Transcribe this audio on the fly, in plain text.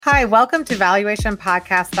Hi, welcome to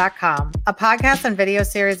valuationpodcast.com, a podcast and video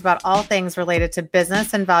series about all things related to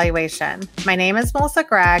business and valuation. My name is Melissa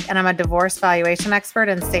Gregg, and I'm a divorce valuation expert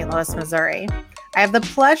in St. Louis, Missouri. I have the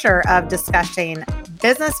pleasure of discussing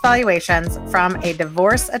business valuations from a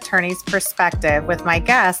divorce attorney's perspective with my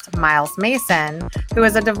guest, Miles Mason, who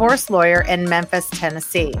is a divorce lawyer in Memphis,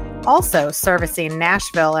 Tennessee, also servicing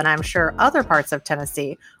Nashville and I'm sure other parts of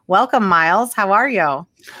Tennessee. Welcome, Miles. How are you?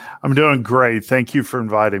 I'm doing great. Thank you for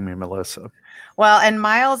inviting me, Melissa. Well, and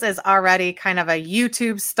Miles is already kind of a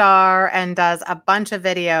YouTube star and does a bunch of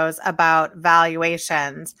videos about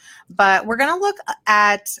valuations. But we're going to look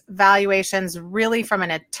at valuations really from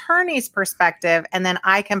an attorney's perspective, and then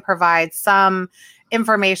I can provide some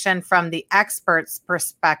information from the expert's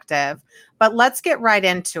perspective. But let's get right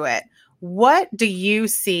into it. What do you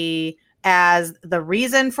see as the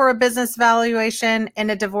reason for a business valuation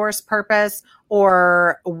in a divorce purpose,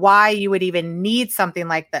 or why you would even need something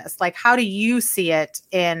like this? Like, how do you see it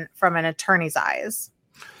from an attorney's eyes?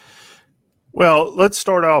 Well, let's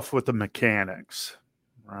start off with the mechanics,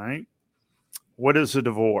 right? What is a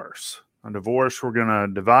divorce? A divorce, we're going to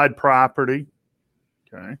divide property,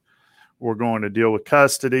 okay? We're going to deal with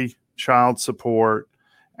custody, child support,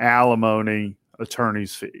 alimony,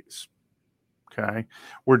 attorney's fees. Okay,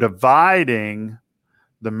 we're dividing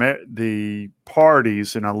the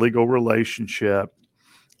parties in a legal relationship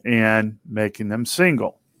and making them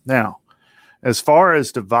single. Now, as far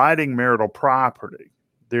as dividing marital property,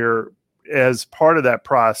 as part of that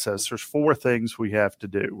process, there's four things we have to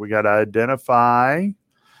do. We got to identify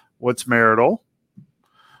what's marital.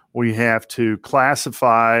 We have to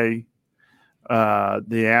classify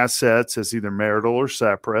the assets as either marital or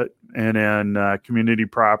separate. And in community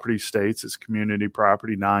property states, it's community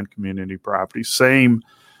property, non-community property. Same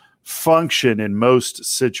function in most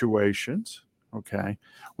situations. Okay.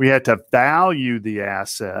 We had to value the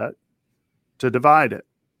asset to divide it.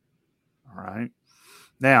 All right.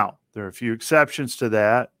 Now, there are a few exceptions to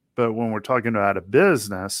that, but when we're talking about a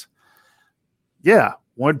business,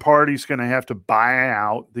 one party's going to have to buy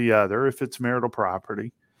out the other if it's marital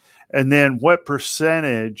property. And then what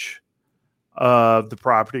percentage of the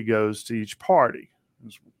property goes to each party?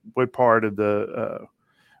 What part of the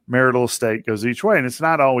marital estate goes each way? And it's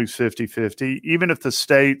not always 50-50. Even if the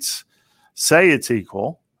states say it's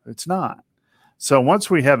equal, it's not. So once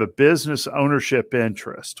we have a business ownership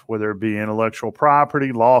interest, whether it be intellectual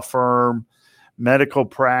property, law firm, medical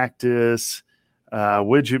practice,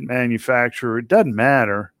 widget manufacturer, it doesn't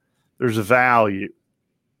matter. There's a value,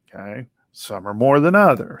 okay? Some are more than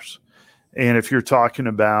others. And if you're talking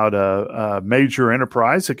about a major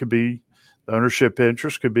enterprise, it could be, the ownership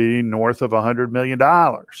interest could be north of $100 million.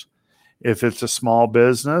 If it's a small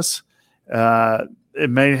business, it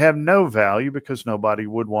may have no value because nobody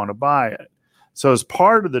would want to buy it. So as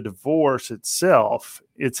part of the divorce itself,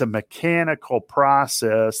 it's a mechanical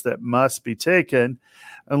process that must be taken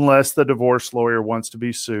unless the divorce lawyer wants to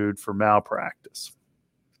be sued for malpractice.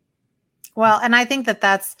 Well, and I think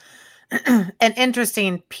that's an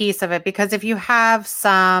interesting piece of it, because if you have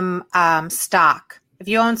some stock, if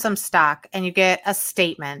you own some stock and you get a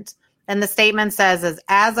statement and the statement says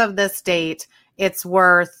as of this date, it's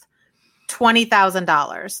worth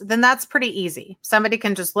 $20,000, then that's pretty easy. Somebody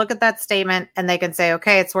can just look at that statement and they can say,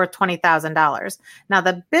 okay, it's worth $20,000. Now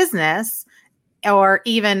the business or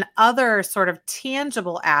even other sort of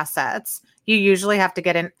tangible assets, you usually have to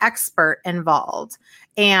get an expert involved.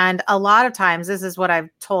 And a lot of times, this is what I've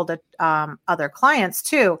told other clients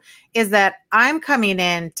too, is that I'm coming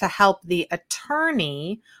in to help the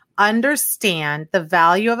attorney understand the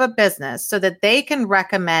value of a business so that they can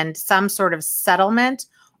recommend some sort of settlement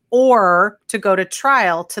or to go to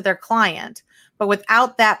trial to their client. But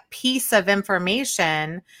without that piece of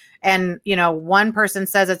information, and one person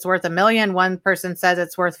says it's worth $1 million, one person says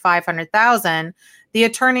it's worth 500,000, the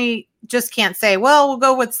attorney just can't say, well, we'll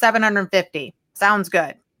go with 750. Sounds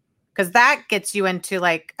good. Because that gets you into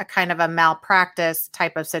like a kind of a malpractice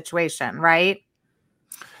type of situation, right?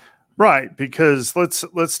 Right. Because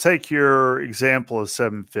let's take your example of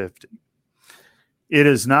 750. It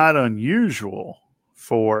is not unusual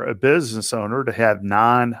for a business owner to have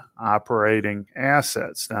non-operating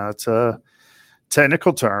assets. Now, it's a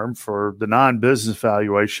technical term for the non-business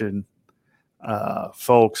valuation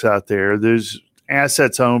folks out there. There's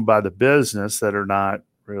assets owned by the business that are not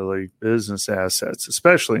really business assets,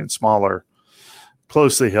 especially in smaller,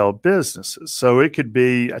 closely held businesses. So it could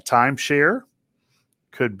be a timeshare,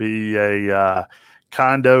 could be a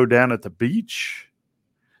condo down at the beach,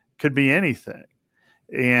 could be anything.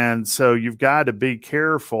 And so you've got to be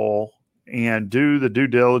careful and do the due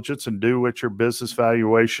diligence and do what your business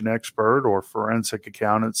valuation expert or forensic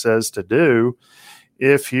accountant says to do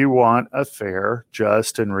if you want a fair,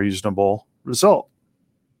 just, and reasonable result.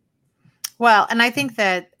 Well, and I think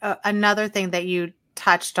that another thing that you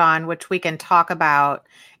touched on, which we can talk about,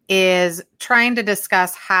 is trying to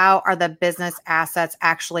discuss how are the business assets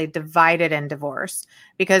actually divided in divorce.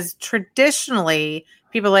 Because traditionally,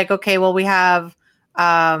 people are like, okay, well, we have,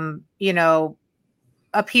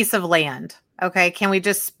 a piece of land. Okay, can we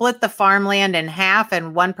just split the farmland in half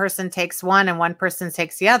and one person takes one and one person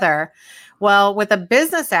takes the other? Well, with a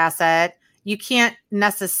business asset, you can't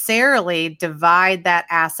necessarily divide that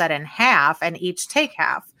asset in half and each take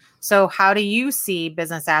half. So how do you see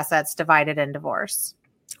business assets divided in divorce?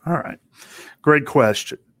 All right. Great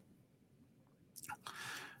question.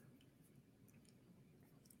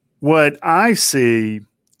 What I see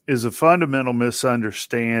is a fundamental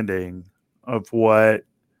misunderstanding of what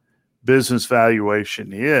business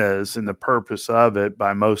valuation is and the purpose of it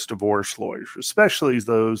by most divorce lawyers, especially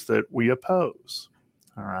those that we oppose.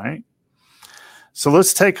 All right. So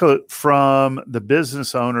let's take it from the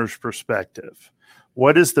business owner's perspective.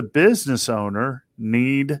 What does the business owner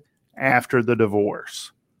need after the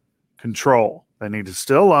divorce? Control. They need to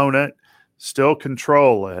still own it, still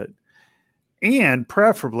control it, and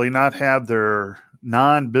preferably not have their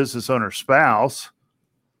non-business owner spouse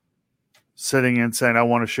sitting and saying, I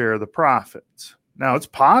want to share the profits. Now, it's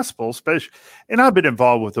possible, especially, and I've been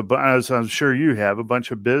involved with, as I'm sure you have, a bunch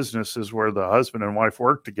of businesses where the husband and wife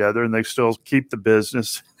work together and they still keep the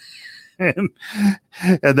business and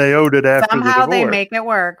they owed it after the divorce. Somehow they make it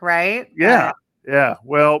work, right? Yeah. Yeah.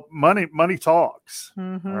 Well, money talks.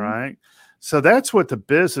 Mm-hmm. All right. So that's what the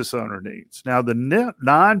business owner needs. Now, the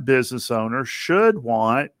non-business owner should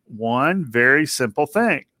want one very simple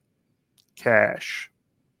thing: cash.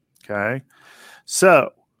 Okay.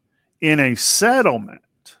 So in a settlement,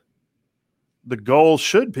 the goal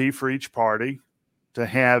should be for each party to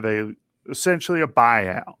have essentially a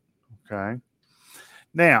buyout. Okay.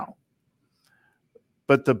 Now,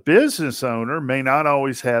 but the business owner may not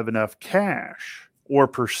always have enough cash or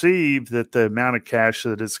perceive that the amount of cash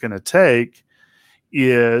that it's going to take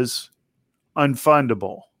is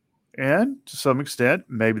unfundable. And to some extent,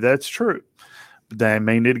 maybe that's true. They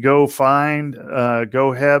may need to go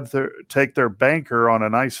take their banker on a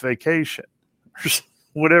nice vacation,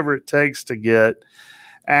 whatever it takes to get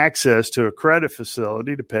access to a credit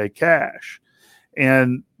facility to pay cash.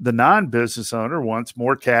 And the non-business owner wants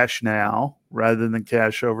more cash now rather than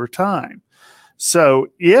cash over time. So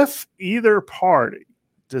if either party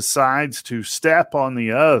decides to step on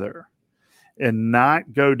the other and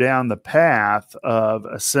not go down the path of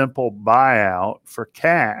a simple buyout for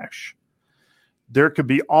cash, there could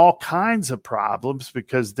be all kinds of problems,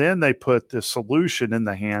 because then they put the solution in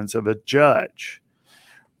the hands of a judge,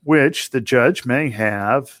 which the judge may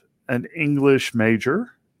have an English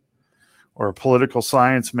major or a political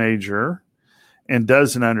science major and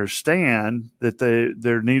doesn't understand that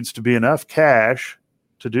there needs to be enough cash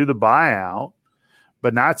to do the buyout,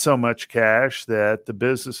 but not so much cash that the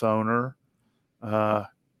business owner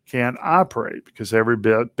can operate, because every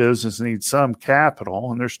business needs some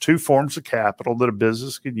capital. And there's two forms of capital that a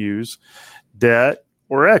business can use: debt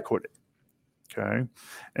or equity. Okay.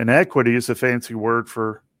 And equity is a fancy word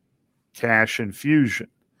for cash infusion.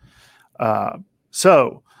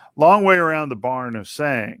 So long way around the barn of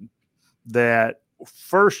saying that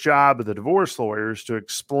first job of the divorce lawyer is to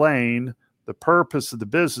explain the purpose of the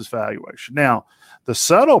business valuation. Now, the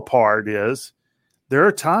subtle part is there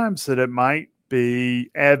are times that it might be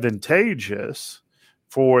advantageous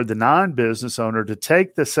for the non-business owner to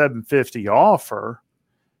take the $750 offer,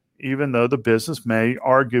 even though the business may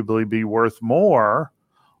arguably be worth more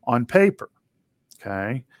on paper.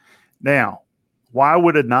 Okay. Now, why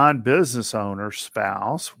would a non-business owner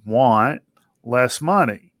spouse want less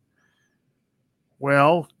money?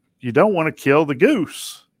 Well, you don't want to kill the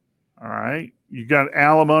goose. All right. You got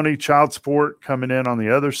alimony, child support coming in on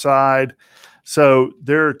the other side. So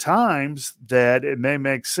there are times that it may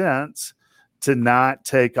make sense to not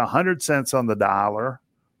take 100 cents on the dollar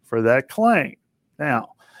for that claim. Now,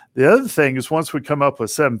 the other thing is, once we come up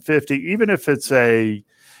with 750, even if it's you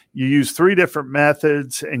use three different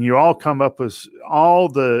methods and you all come up with all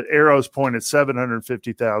the arrows point at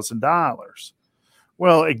 $750,000.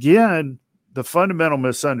 Well, again, the fundamental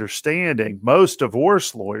misunderstanding, most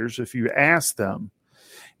divorce lawyers, if you ask them,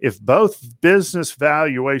 if both business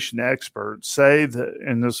valuation experts say that,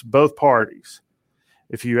 and this both parties,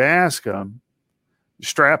 if you ask them,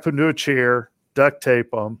 strap them to a chair, duct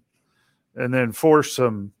tape them, and then force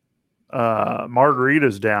some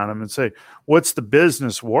margaritas down them and say, what's the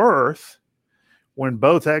business worth? when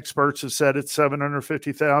both experts have said it's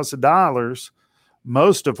 $750,000,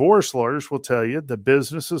 most divorce lawyers will tell you the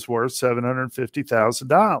business is worth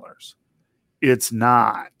 $750,000. It's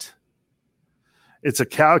not. It's a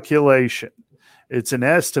calculation. It's an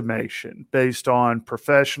estimation based on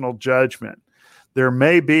professional judgment. There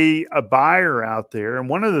may be a buyer out there. And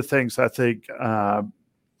one of the things I think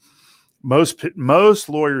most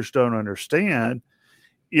lawyers don't understand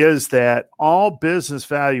is that all business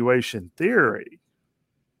valuation theory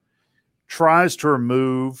tries to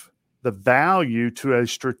remove the value to a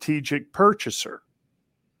strategic purchaser,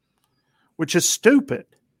 which is stupid.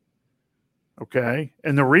 Okay.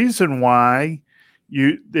 And the reason why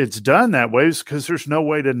it's done that way is because there's no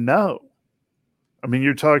way to know. I mean,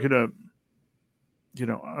 you're talking to,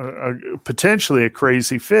 potentially a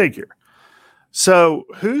crazy figure. So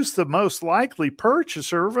who's the most likely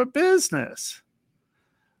purchaser of a business?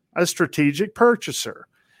 A strategic purchaser.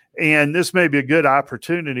 And this may be a good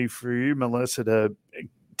opportunity for you, Melissa, to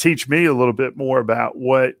teach me a little bit more about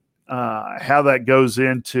how that goes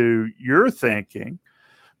into your thinking.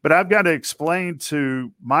 But I've got to explain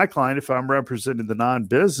to my client, if I'm representing the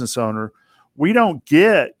non-business owner, we don't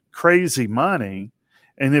get crazy money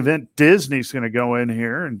in the event Disney's going to go in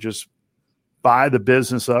here and just buy the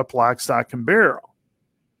business up lock, stock, and barrel.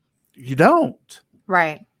 You don't.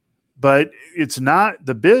 Right. But it's not,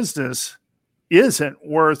 the business isn't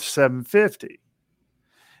worth $750.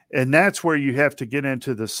 And that's where you have to get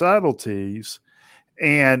into the subtleties.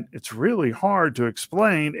 And it's really hard to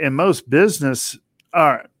explain. And most business,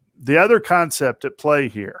 the other concept at play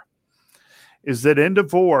here is that in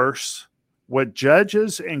divorce, what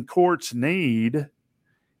judges and courts need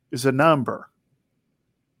is a number,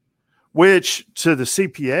 which to the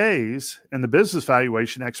CPAs and the business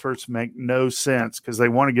valuation experts make no sense because they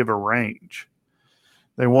want to give a range.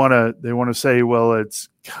 They want to say, well, it's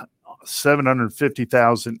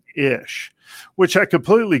 750,000 ish, which I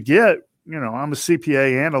completely get. I'm a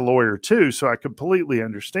CPA and a lawyer too, so I completely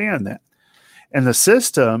understand that. And the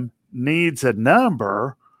system needs a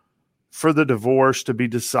number for the divorce to be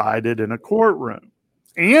decided in a courtroom.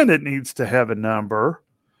 And it needs to have a number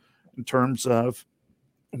in terms of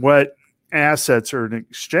what assets are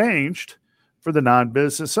exchanged for the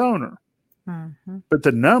non-business owner. Mm-hmm. But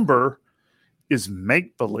the number is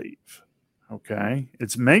make-believe, okay?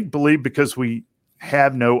 It's make-believe because we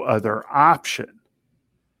have no other option.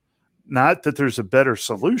 Not that there's a better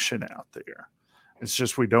solution out there. It's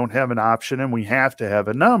just we don't have an option and we have to have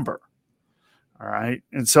a number. All right.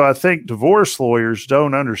 And so I think divorce lawyers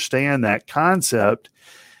don't understand that concept.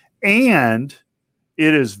 And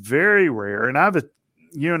it is very rare. And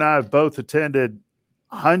you and I have both attended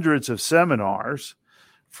hundreds of seminars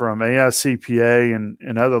from AICPA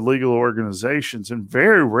and other legal organizations. And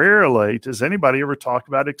very rarely does anybody ever talk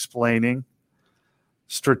about explaining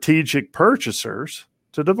strategic purchasers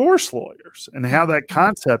to divorce lawyers and how that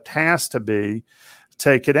concept has to be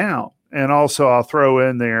taken out. And also I'll throw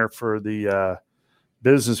in there for the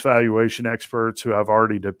business valuation experts who I've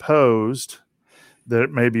already deposed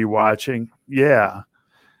that may be watching. Yeah.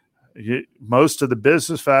 Most of the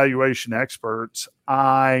business valuation experts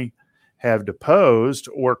I have deposed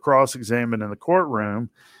or cross-examined in the courtroom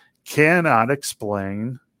cannot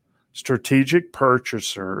explain strategic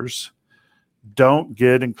purchasers don't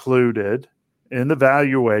get included in the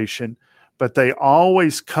valuation, but they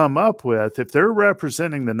always come up with, if they're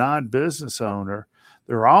representing the non-business owner,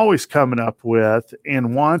 they're always coming up with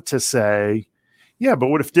and want to say, yeah, but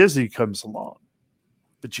what if Disney comes along?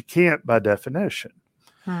 But you can't by definition.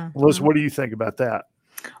 Mm-hmm. Liz, what do you think about that?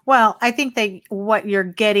 Well, I think that what you're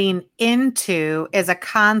getting into is a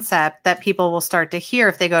concept that people will start to hear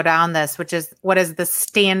if they go down this, which is what is the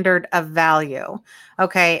standard of value?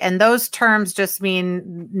 Okay. And those terms just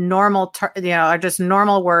mean normal, are just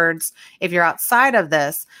normal words if you're outside of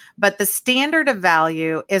this. But the standard of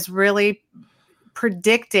value is really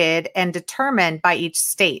predicted and determined by each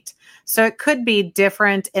state. So it could be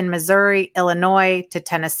different in Missouri, Illinois, to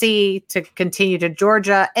Tennessee, to continue to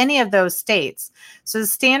Georgia, any of those states. So the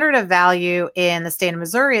standard of value in the state of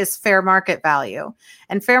Missouri is fair market value.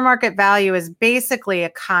 And fair market value is basically a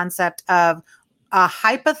concept of a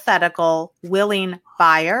hypothetical willing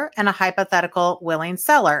buyer and a hypothetical willing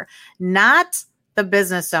seller, not the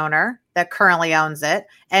business owner that currently owns it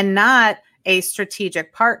and not a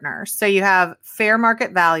strategic partner. So you have fair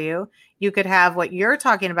market value. You could have what you're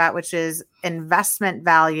talking about, which is investment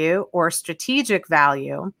value or strategic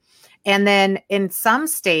value. And then in some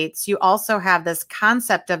states, you also have this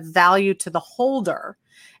concept of value to the holder.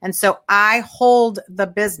 And so I hold the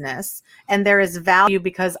business and there is value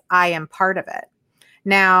because I am part of it.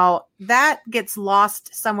 Now, that gets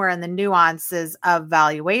lost somewhere in the nuances of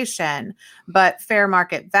valuation, but fair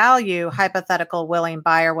market value, hypothetical willing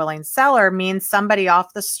buyer, willing seller, means somebody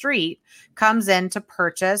off the street comes in to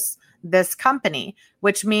purchase this company,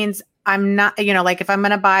 which means I'm not, like if I'm going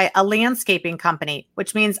to buy a landscaping company,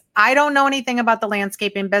 which means I don't know anything about the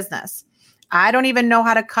landscaping business. I don't even know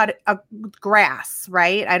how to cut a grass,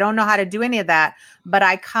 right? I don't know how to do any of that, but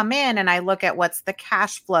I come in and I look at what's the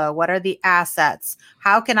cash flow, what are the assets,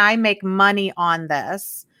 how can I make money on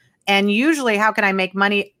this? And usually how can I make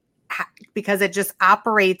money because it just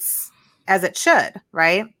operates as it should,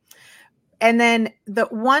 right? And then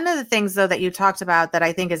one of the things though that you talked about that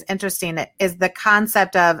I think is interesting is the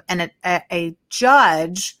concept of a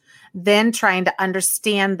judge then trying to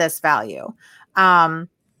understand this value.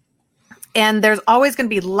 And there's always going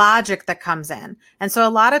to be logic that comes in. And so a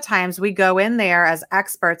lot of times we go in there as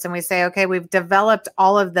experts and we say, okay, we've developed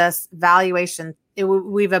all of this valuation.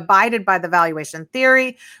 We've abided by the valuation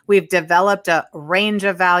theory. We've developed a range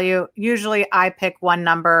of value. Usually I pick one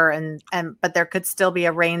number but there could still be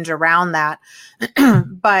a range around that.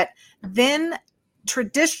 But then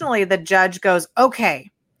traditionally the judge goes, okay,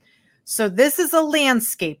 so this is a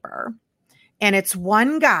landscaper and it's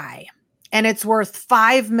one guy. And it's worth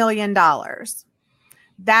 $5 million.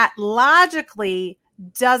 That logically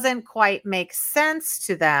doesn't quite make sense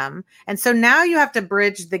to them. And so now you have to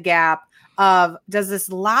bridge the gap of, does this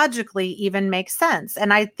logically even make sense?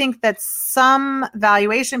 And I think that some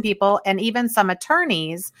valuation people and even some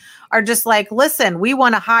attorneys are just like, listen, we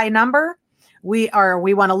want a high number. We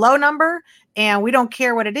want a low number and we don't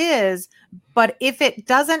care what it is. But if it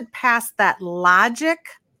doesn't pass that logic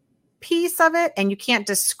piece of it and you can't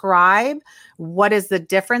describe what is the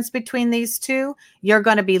difference between these two, you're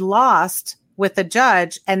going to be lost with the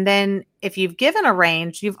judge. And then if you've given a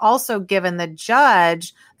range, you've also given the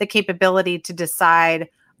judge the capability to decide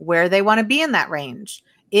where they want to be in that range,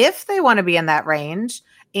 if they want to be in that range.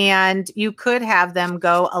 And you could have them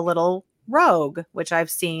go a little rogue, which I've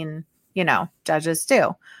seen judges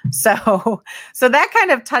do. So that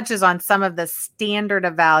kind of touches on some of the standard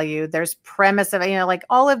of value. There's premise of, like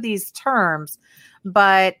all of these terms,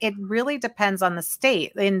 but it really depends on the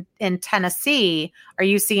state. In Tennessee, are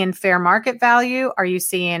you seeing fair market value? Are you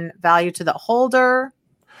seeing value to the holder?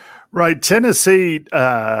 Right. Tennessee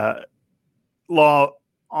law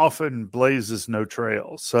often blazes no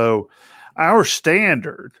trails. So our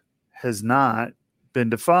standard has not been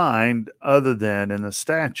defined other than in the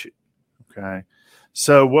statute. Okay.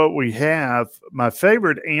 So what we have, my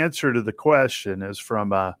favorite answer to the question is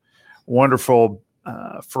from a wonderful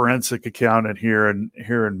forensic accountant here in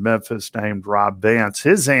Memphis named Rob Vance.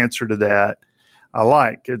 His answer to that, I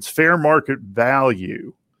like. It's fair market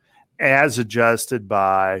value as adjusted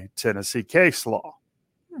by Tennessee case law.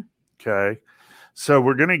 Okay. So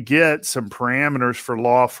we're going to get some parameters for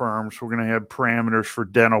law firms. We're going to have parameters for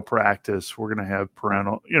dental practice. We're going to have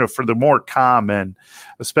for the more common,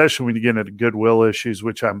 especially when you get into goodwill issues,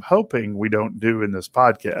 which I'm hoping we don't do in this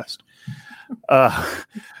podcast.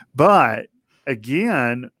 But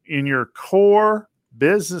again, in your core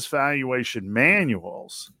business valuation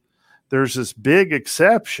manuals, there's this big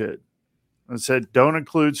exception that said don't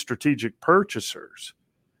include strategic purchasers.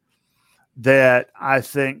 That I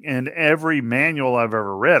think in every manual I've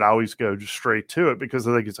ever read, I always go just straight to it because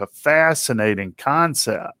I think it's a fascinating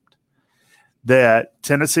concept that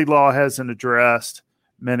Tennessee law hasn't addressed,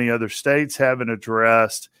 many other states haven't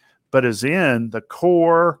addressed, but is in the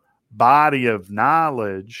core body of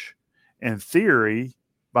knowledge and theory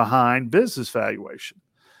behind business valuation.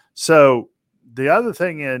 So the other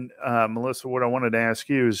thing Melissa, what I wanted to ask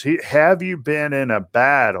you is, have you been in a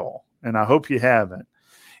battle, and I hope you haven't,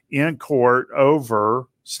 in court over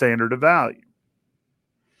standard of value?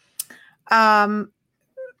 I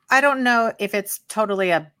don't know if it's totally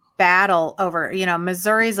a battle over,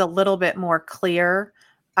 Missouri's a little bit more clear.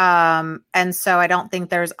 And so I don't think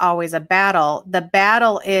there's always a battle. The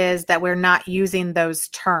battle is that we're not using those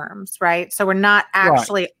terms, right? So we're not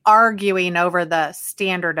actually arguing over the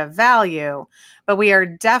standard of value, but we are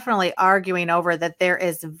definitely arguing over that there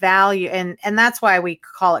is value. And that's why we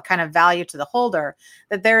call it kind of value to the holder,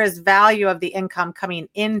 that there is value of the income coming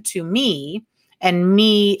into me and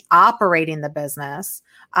me operating the business.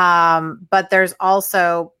 But there's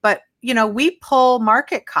also, we pull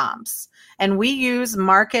market comps and we use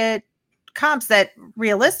market comps that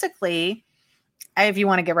realistically, if you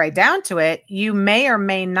want to get right down to it, you may or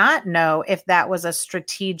may not know if that was a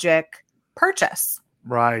strategic purchase.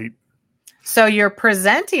 Right. So you're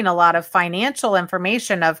presenting a lot of financial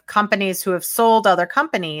information of companies who have sold other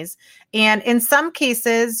companies. And in some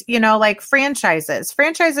cases, like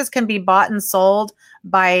franchises can be bought and sold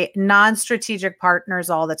by non-strategic partners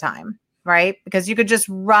all the time, right? Because you could just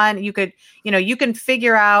you can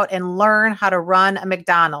figure out and learn how to run a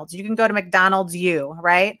McDonald's. You can go to McDonald's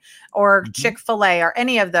right? Or Chick-fil-A or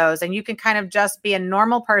any of those. And you can kind of just be a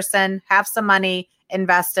normal person, have some money,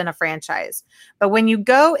 invest in a franchise. But when you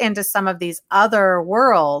go into some of these other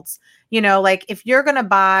worlds, like if you're going to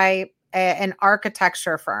buy an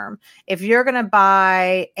architecture firm, if you're going to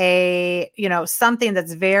buy something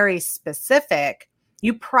that's very specific,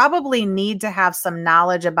 you probably need to have some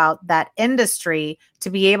knowledge about that industry to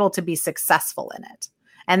be able to be successful in it.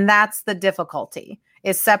 And that's the difficulty,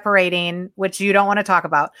 is separating, which you don't want to talk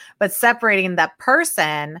about, but separating that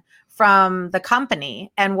person from the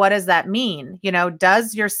company. And what does that mean?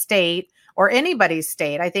 Does your state or anybody's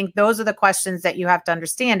state, I think those are the questions that you have to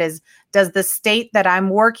understand is, does the state that I'm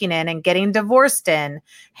working in and getting divorced in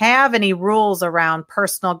have any rules around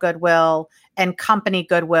personal goodwill and company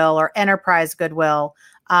goodwill or enterprise goodwill?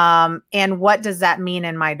 And what does that mean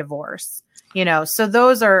in my divorce? So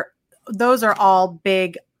those are all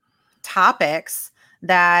big topics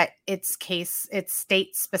that it's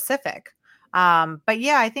state specific. But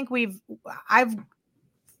yeah, I think I've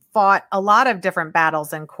fought a lot of different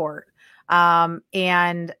battles in court.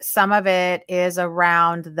 And some of it is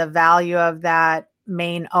around the value of that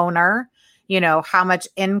main owner, how much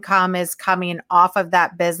income is coming off of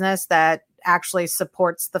that business that actually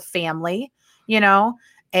supports the family,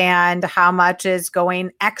 and how much is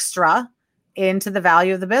going extra into the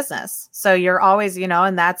value of the business. So you're always,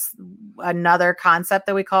 and that's another concept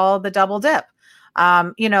that we call the double dip.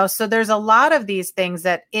 So there's a lot of these things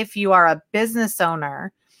that if you are a business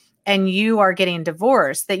owner and you are getting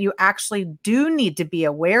divorced, that you actually do need to be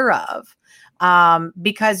aware of,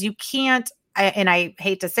 because you can't, and I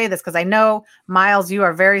hate to say this because I know, Miles, you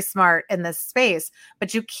are very smart in this space,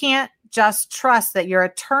 but you can't just trust that your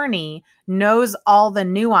attorney knows all the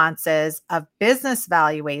nuances of business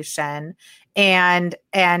valuation. And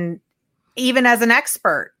even as an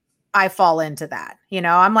expert, I fall into that.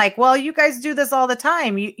 I'm like, well, you guys do this all the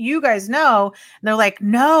time. You guys know. And they're like,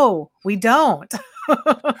 no, we don't.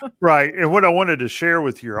 Right. And what I wanted to share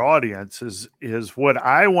with your audience is what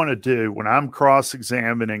I want to do when I'm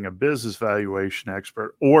cross-examining a business valuation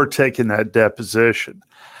expert or taking that deposition.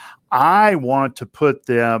 I want to put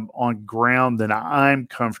them on ground that I'm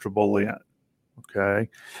comfortable in. Okay.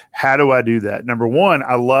 How do I do that? Number one,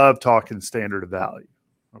 I love talking standard of value.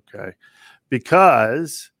 Okay.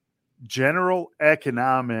 Because general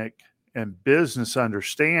economic and business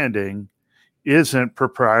understanding isn't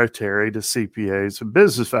proprietary to CPAs and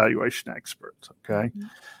business valuation experts. Okay. Mm-hmm.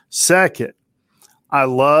 Second, I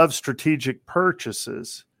love strategic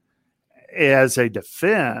purchases as a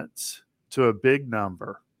defense to a big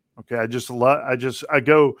number. Okay. I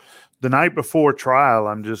go the night before trial.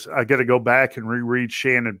 I got to go back and reread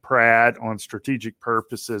Shannon Pratt on strategic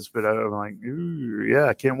purposes, but I'm like, ooh, yeah,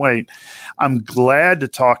 I can't wait. I'm glad to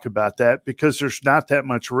talk about that because there's not that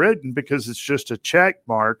much written, because it's just a check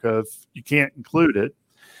mark of you can't include it.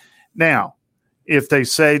 Now, if they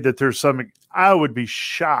say that there's something, I would be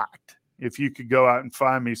shocked if you could go out and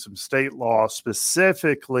find me some state law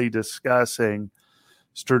specifically discussing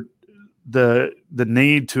the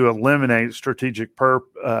need to eliminate strategic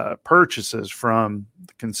purchases from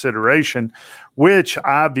the consideration, which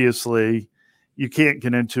obviously you can't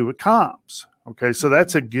get into with comps. Okay, so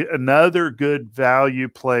that's another good value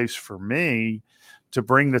place for me to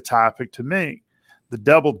bring the topic to me. The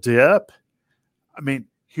double dip, I mean,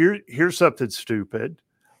 here's something stupid.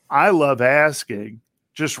 I love asking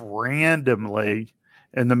just randomly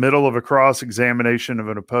in the middle of a cross-examination of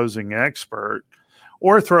an opposing expert,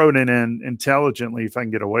 or throwing it in intelligently if I can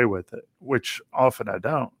get away with it, which often I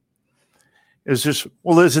don't. It's just,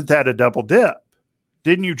 well, isn't that a double dip?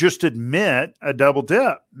 Didn't you just admit a double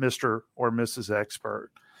dip, Mr. or Mrs. Expert?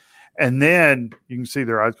 And then you can see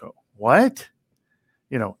their eyes go, what?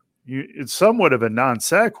 It's somewhat of a non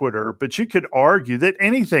sequitur, but you could argue that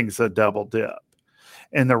anything's a double dip.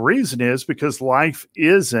 And the reason is because life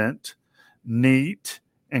isn't neat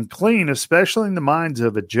and clean, especially in the minds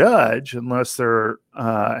of a judge, unless they're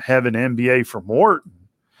have an MBA from Wharton.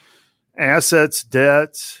 Assets,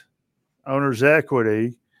 debts, owner's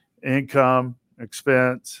equity, income,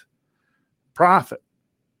 expense, profit.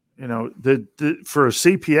 For a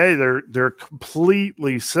CPA, they're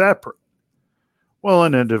completely separate. Well,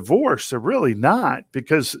 in a divorce, they're really not,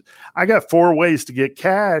 because I got 4 ways to get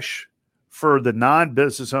cash for the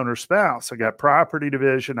non-business owner spouse. I got property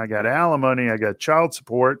division, I got alimony, I got child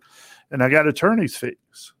support, and I got attorney's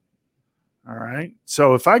fees. All right.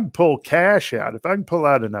 So if I can pull cash out, if I can pull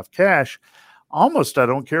out enough cash, almost I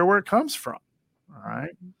don't care where it comes from. All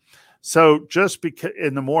right. So just because,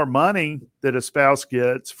 and the more money that a spouse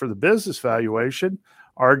gets for the business valuation,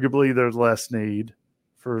 arguably there's less need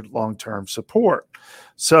for long-term support.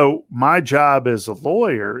 So my job as a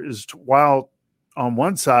lawyer is to, while on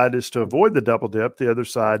one side is to avoid the double dip, the other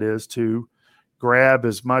side is to grab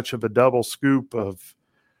as much of a double scoop of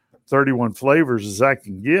 31 flavors as I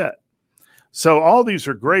can get. So all these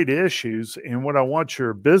are great issues. And what I want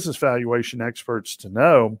your business valuation experts to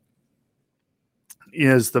know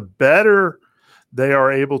is the better they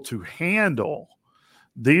are able to handle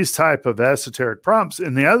these type of esoteric problems.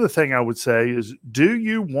 And the other thing I would say is, do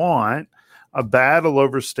you want a battle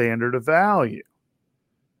over standard of value?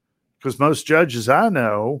 Because most judges I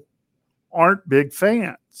know aren't big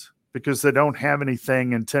fans because they don't have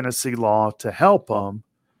anything in Tennessee law to help them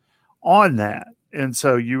on that. And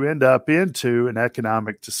so you end up into an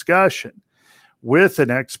economic discussion with an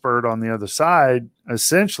expert on the other side,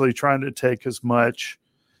 essentially trying to take as much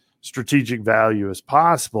strategic value as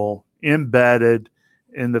possible embedded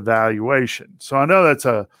in the valuation. So I know that's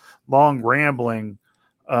a long rambling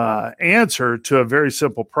answer to a very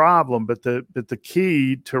simple problem, but the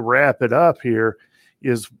key to wrap it up here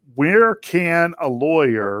is, where can a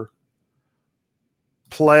lawyer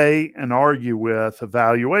play and argue with a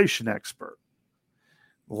valuation expert?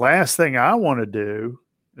 The last thing I want to do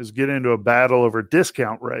is get into a battle over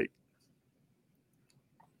discount rate.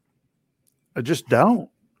 I just don't.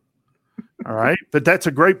 All right. But that's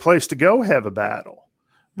a great place to go have a battle.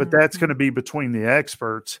 But that's going to be between the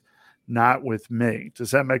experts, not with me.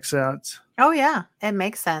 Does that make sense? Oh yeah, it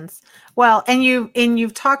makes sense. Well, and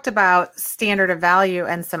you've talked about standard of value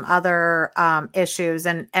and some other issues,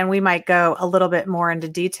 and we might go a little bit more into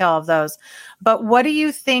detail of those. But what do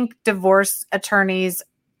you think divorce attorneys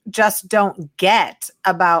just don't get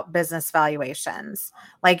about business valuations?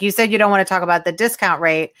 Like you said, you don't want to talk about the discount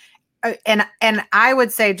rate. And I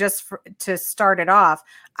would say, to start it off,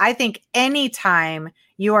 I think anytime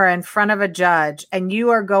you are in front of a judge and you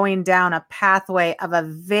are going down a pathway of a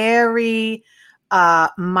very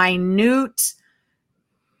minute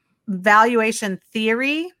valuation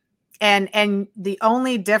theory, and the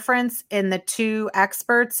only difference in the two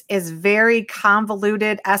experts is very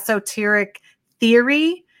convoluted, esoteric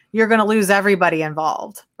theory, you're going to lose everybody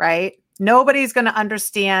involved, right? Nobody's going to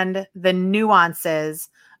understand the nuances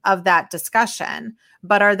of that discussion.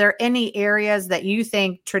 But are there any areas that you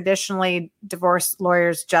think traditionally divorce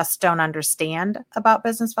lawyers just don't understand about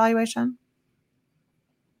business valuation?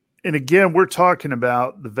 And again, we're talking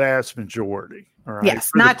about the vast majority. All right. Yes,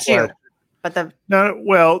 not you, but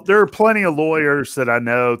there are plenty of lawyers that I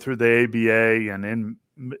know through the ABA and in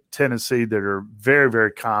Tennessee that are very,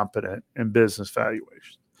 very competent in business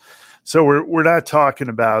valuation. So we're not talking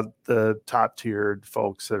about the top tiered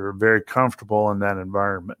folks that are very comfortable in that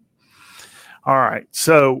environment. All right.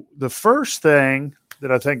 So the first thing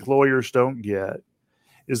that I think lawyers don't get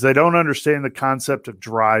is they don't understand the concept of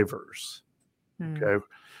drivers. Okay.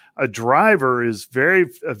 A driver is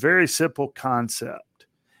a very simple concept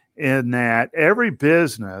in that every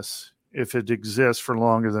business, if it exists for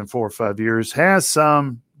longer than 4 or 5 years, has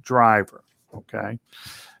some driver. Okay.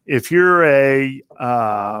 If you're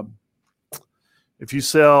if you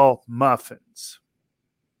sell muffins,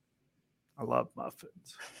 I love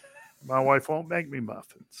muffins. My wife won't make me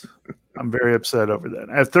muffins. I'm very upset over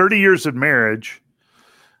that. I have 30 years of marriage.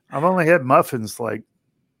 I've only had muffins like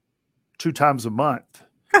 2 times a month.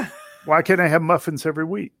 Why can't I have muffins every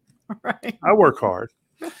week? Right. I work hard.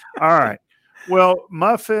 All right. Well,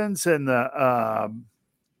 muffins and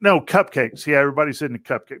cupcakes. Yeah, everybody's into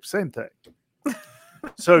cupcakes. Same thing.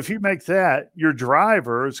 So if you make that, your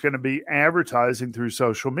driver is going to be advertising through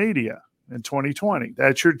social media in 2020.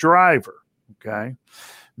 That's your driver. Okay.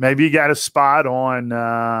 Maybe you got a spot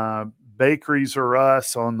on Bakeries or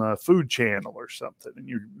Us on the Food Channel or something, and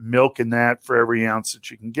you're milking that for every ounce that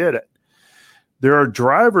you can get it. There are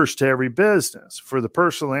drivers to every business. For the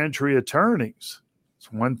personal injury attorneys,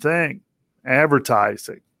 it's one thing,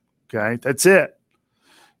 advertising. Okay. That's it.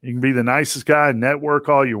 You can be the nicest guy and network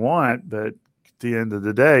all you want, but at the end of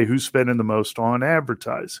the day, who's spending the most on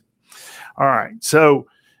advertising? All right. So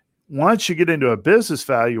once you get into a business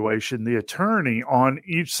valuation, the attorney on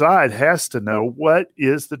each side has to know what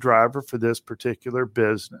is the driver for this particular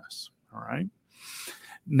business. All right.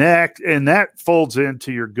 Next, and that folds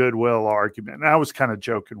into your goodwill argument. And I was kind of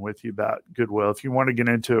joking with you about goodwill. If you want to get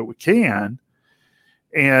into it, we can.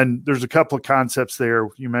 And there's a couple of concepts there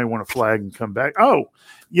you may want to flag and come back. Oh,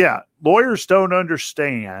 yeah. Lawyers don't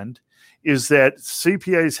understand is that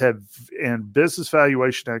CPAs have and business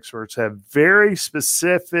valuation experts have very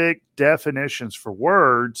specific definitions for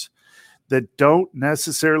words that don't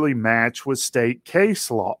necessarily match with state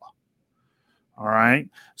case law. All right.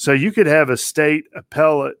 So you could have a state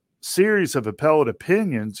series of appellate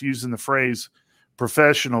opinions using the phrase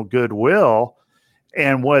professional goodwill,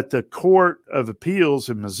 and what the Court of Appeals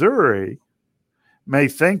in Missouri may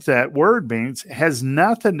think that word means has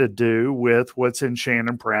nothing to do with what's in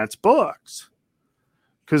Shannon Pratt's books.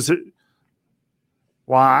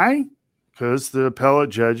 Why? Because the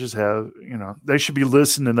appellate judges have, they should be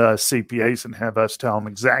listening to us CPAs and have us tell them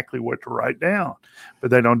exactly what to write down,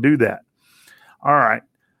 but they don't do that. All right.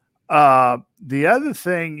 The other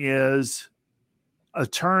thing is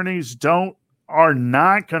attorneys are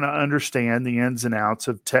not going to understand the ins and outs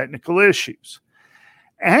of technical issues.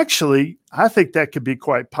 Actually, I think that could be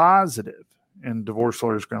quite positive. And divorce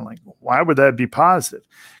lawyers are going to like, why would that be positive?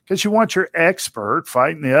 Because you want your expert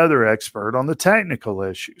fighting the other expert on the technical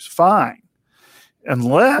issues. Fine.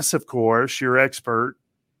 Unless, of course, your expert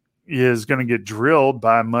is going to get drilled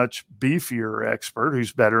by a much beefier expert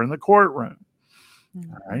who's better in the courtroom.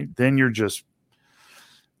 Mm-hmm. All right. Then you're just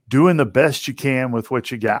doing the best you can with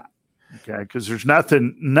what you got. Okay. Because there's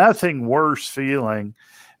nothing worse feeling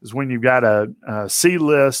is when you've got a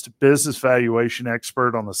C-list business valuation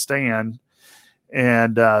expert on the stand,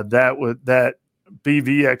 and that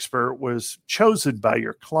BV expert was chosen by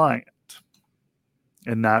your client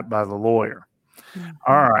and not by the lawyer. Mm-hmm.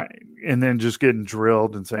 All right. And then just getting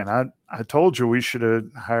drilled and saying, I told you we should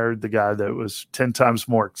have hired the guy that was 10 times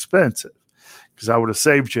more expensive because I would have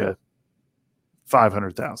saved you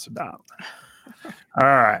 $500,000. All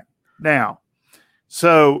right. Now,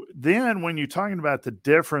 so then when you're talking about the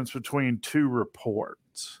difference between two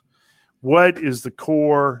reports, what is the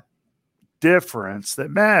core difference that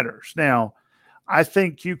matters? Now, I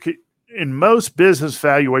think you could, in most business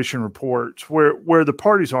valuation reports where the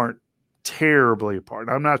parties aren't terribly apart.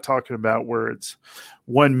 I'm not talking about where it's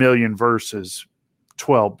 1 million versus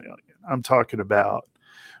 12 million. I'm talking about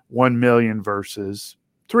 1 million versus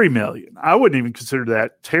 3 million. I wouldn't even consider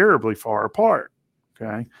that terribly far apart.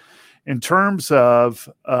 Okay. In terms of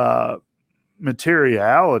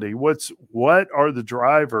materiality, what are the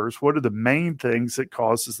drivers? What are the main things that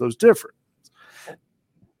causes those differences?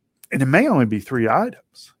 And it may only be 3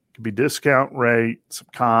 items. It could be discount rate, some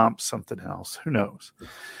comp, something else. Who knows?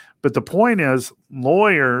 But the point is,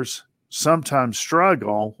 lawyers sometimes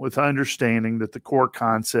struggle with understanding that the core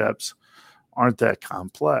concepts aren't that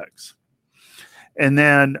complex. And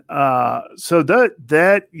then, so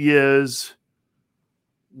that is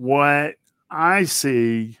what I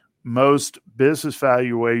see most business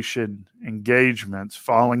valuation engagements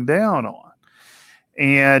falling down on.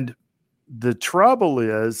 And the trouble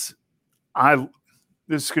is,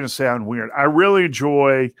 this is going to sound weird. I really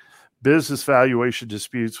enjoy business valuation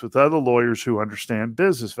disputes with other lawyers who understand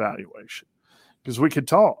business valuation because we could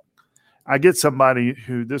talk. I get somebody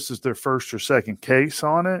who this is their first or second case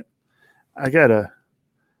on it. I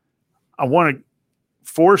want to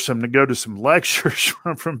force them to go to some lectures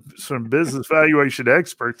from some business valuation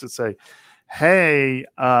experts that say, hey,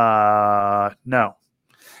 no.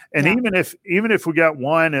 And even if we got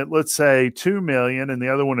one at, let's say, 2 million and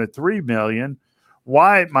the other one at 3 million,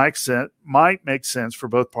 why it might make sense for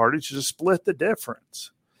both parties to just split the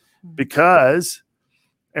difference. Because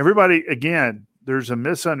everybody, again, there's a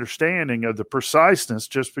misunderstanding of the preciseness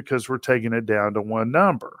just because we're taking it down to one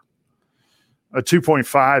number. A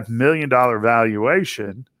 $2.5 million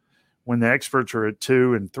valuation when the experts are at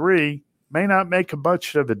 2 and 3 may not make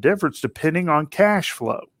much of a difference depending on cash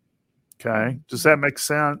flow. Okay. Does that make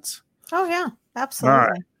sense? Oh yeah,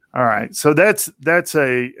 absolutely. All right. So that's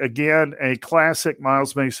a classic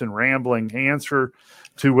Miles Mason rambling answer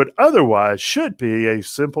to what otherwise should be a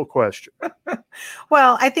simple question.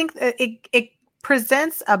 Well, I think it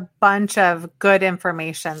presents a bunch of good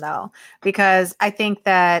information though, because I think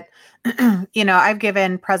that, I've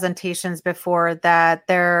given presentations before that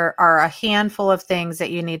there are a handful of things that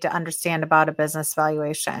you need to understand about a business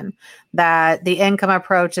valuation, that the income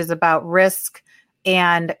approach is about risk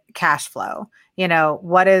and cash flow.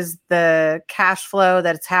 What is the cash flow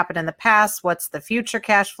that's happened in the past? What's the future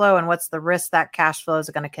cash flow? And what's the risk that cash flow is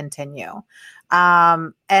going to continue?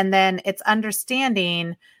 And then it's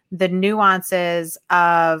understanding the nuances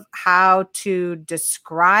of how to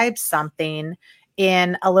describe something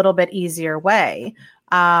in a little bit easier way.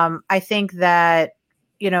 I think that,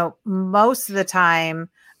 most of the time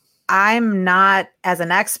I'm not as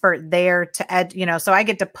an expert there to so I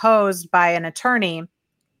get deposed by an attorney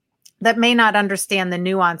that may not understand the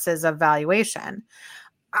nuances of valuation.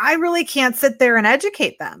 I really can't sit there and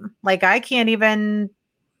educate them. Like I can't even,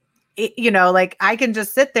 like I can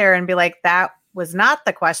just sit there and be like, that was not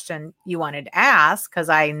the question you wanted to ask, because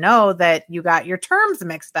I know that you got your terms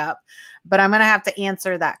mixed up, but I'm going to have to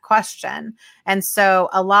answer that question. And so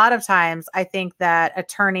a lot of times I think that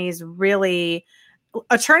attorneys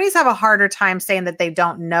have a harder time saying that they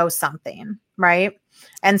don't know something, right?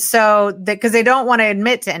 And so because they don't want to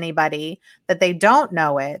admit to anybody that they don't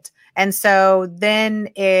know it. And so then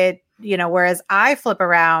whereas I flip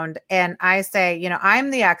around and I say,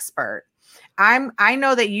 I'm the expert. I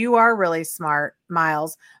know that you are really smart,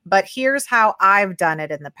 Miles, but here's how I've done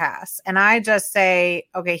it in the past. And I just say,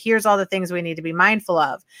 okay, here's all the things we need to be mindful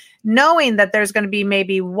of, knowing that there's going to be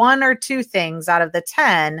maybe 1 or 2 things out of the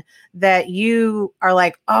 10 that you are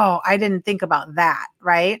like, oh, I didn't think about that.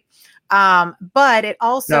 Right. But it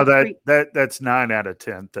also, that's 9 out of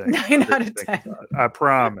 10 things. 9 out of 10. I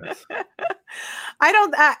promise. I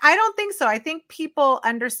don't think so. I think people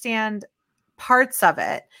understand parts of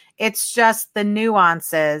it. It's just the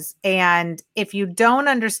nuances. And if you don't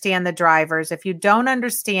understand the drivers, if you don't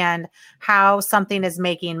understand how something is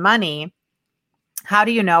making money, how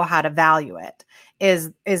do you know how to value it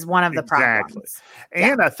is one of the problems.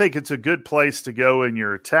 And yeah. I think it's a good place to go in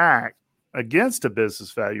your attack against a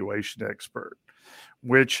business valuation expert,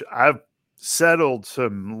 which I've settled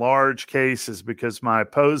some large cases because my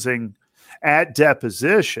opposing at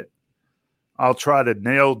deposition, I'll try to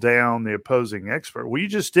nail down the opposing expert. We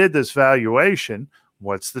just did this valuation.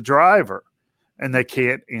 What's the driver? And they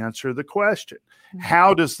can't answer the question. Mm-hmm.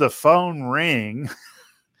 How does the phone ring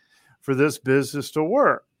for this business to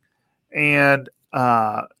work? And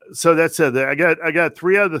so that's it. I got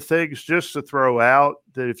 3 other things just to throw out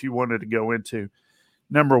that if you wanted to go into.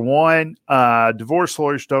 Number 1, divorce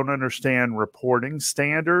lawyers don't understand reporting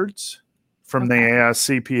standards from the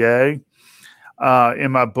AICPA.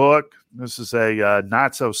 In my book, this is a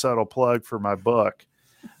not so subtle plug for my book,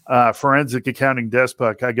 Forensic Accounting Desk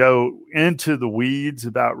Book. I go into the weeds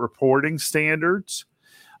about reporting standards.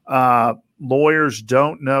 Lawyers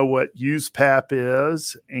don't know what USPAP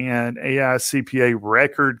is and AICPA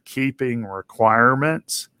record keeping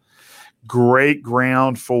requirements. Great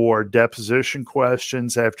ground for deposition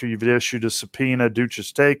questions after you've issued a subpoena.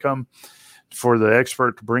 Duces tecum for the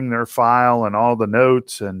expert to bring their file and all the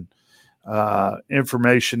notes and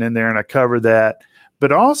information in there, and I cover that.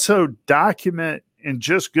 But also document and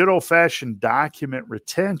just good old-fashioned document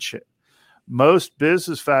retention. Most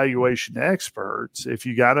business valuation experts, if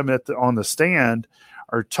you got them on the stand,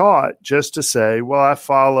 are taught just to say, well, I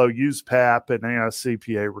follow USPAP and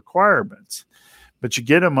AICPA requirements. But you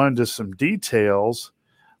get them into some details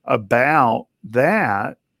about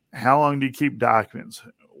that. How long do you keep documents?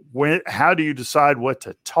 How do you decide what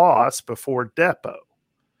to toss before depo?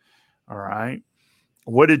 All right.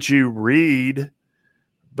 What did you read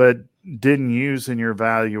but didn't use in your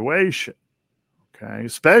valuation? Okay.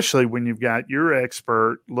 Especially when you've got your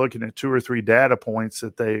expert looking at 2 or 3 data points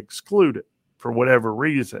that they excluded for whatever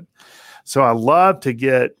reason. So I love to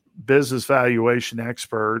get business valuation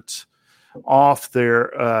experts off their,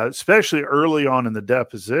 especially early on in the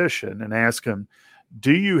deposition, and ask them,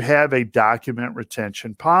 do you have a document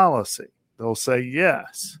retention policy? They'll say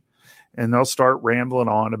yes. And they'll start rambling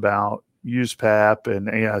on about USPAP and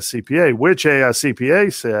AICPA, which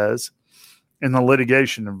AICPA says in the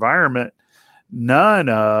litigation environment, none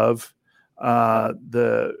of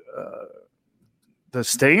the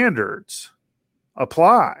standards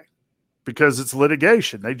apply because it's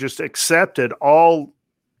litigation. They just accepted all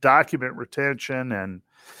document retention and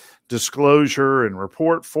disclosure and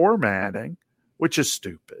report formatting, which is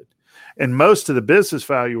stupid. And most of the business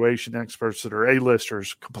valuation experts that are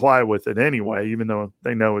A-listers comply with it anyway, even though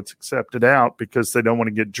they know it's accepted out, because they don't want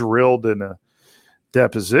to get drilled in a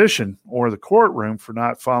deposition or the courtroom for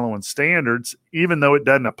not following standards, even though it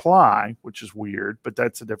doesn't apply, which is weird, but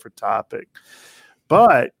that's a different topic.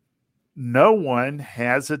 But no one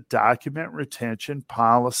has a document retention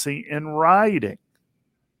policy in writing.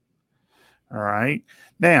 All right.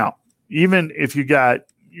 Now, even if you got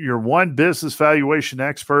your one business valuation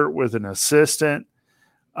expert with an assistant,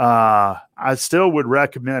 I still would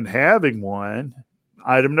recommend having one.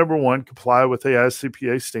 Item number 1, comply with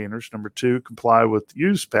AICPA standards. Number 2, comply with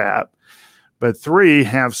USPAP. But 3,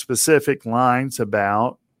 have specific lines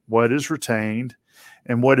about what is retained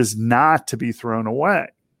and what is not to be thrown away.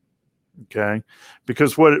 Okay.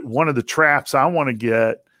 Because one of the traps I want to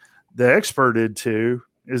get the expert into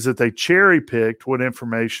is that they cherry picked what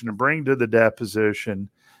information to bring to the deposition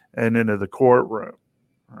and into the courtroom,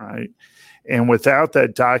 right? And without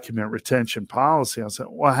that document retention policy, I said,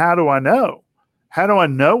 well, how do I know? How do I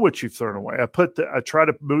know what you've thrown away? I try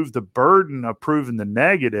to move the burden of proving the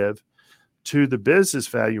negative to the business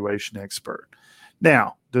valuation expert.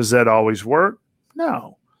 Now, does that always work?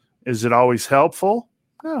 No. Is it always helpful?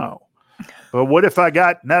 No. But what if I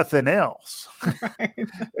got nothing else? Right.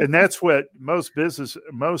 And that's what most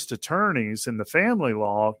attorneys in the family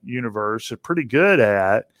law universe are pretty good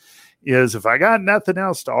at, is if I got nothing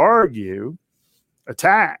else to argue,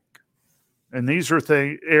 attack. And these are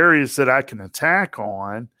areas that I can attack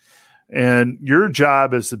on. And your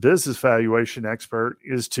job as the business valuation expert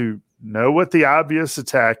is to know what the obvious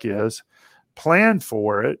attack is, plan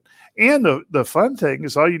for it. And the fun thing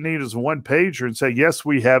is all you need is a one pager and say, yes,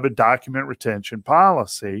 we have a document retention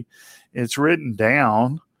policy. It's written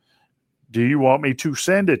down. Do you want me to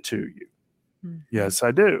send it to you? Mm-hmm. Yes,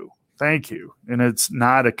 I do. Thank you. And it's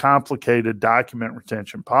not a complicated document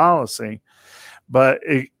retention policy, but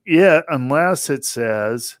unless it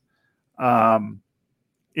says,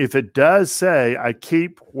 if it does say, I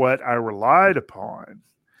keep what I relied upon,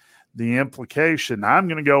 the implication I'm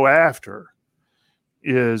going to go after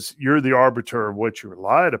is you're the arbiter of what you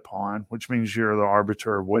relied upon, which means you're the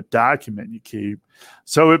arbiter of what document you keep.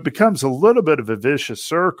 So it becomes a little bit of a vicious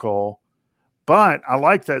circle, but I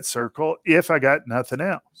like that circle if I got nothing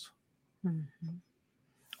else. Mm-hmm.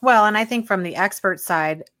 Well, and I think from the expert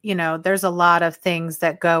side, there's a lot of things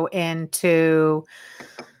that go into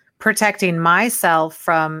protecting myself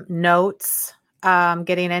from notes,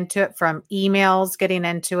 getting into it, from emails, getting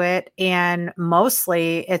into it. And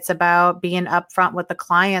mostly it's about being upfront with the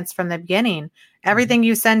clients from the beginning. Everything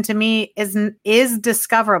you send to me is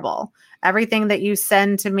discoverable. Everything that you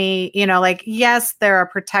send to me, yes, there are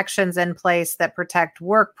protections in place that protect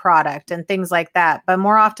work product and things like that. But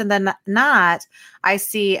more often than not, I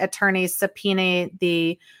see attorneys subpoena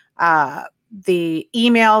the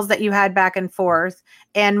emails that you had back and forth.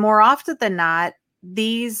 And more often than not,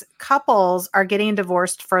 these couples are getting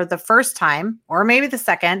divorced for the first time or maybe the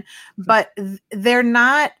second, but they're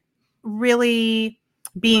not really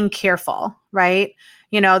being careful, right?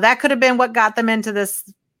 That could have been what got them into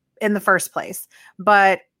this in the first place.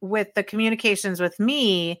 But with the communications with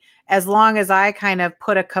me, as long as I kind of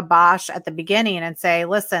put a kibosh at the beginning and say,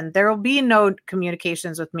 listen, there will be no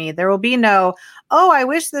communications with me. There will be no, I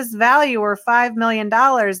wish this value were $5 million.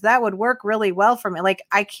 That would work really well for me. Like,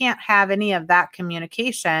 I can't have any of that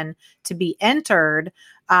communication to be entered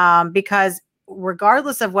because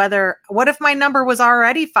regardless of what if my number was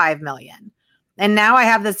already 5 million? And now I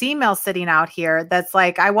have this email sitting out here that's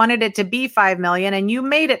like, I wanted it to be 5 million and you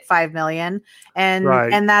made it 5 million. And,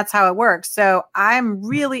 right. And that's how it works. So I'm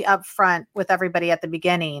really upfront with everybody at the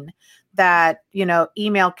beginning that,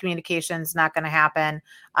 email communication is not going to happen.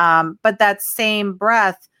 But that same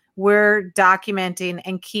breath, we're documenting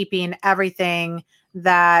and keeping everything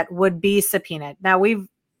that would be subpoenaed. Now we've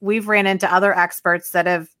ran into other experts that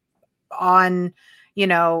have on,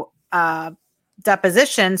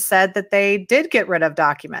 deposition said that they did get rid of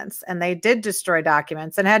documents and they did destroy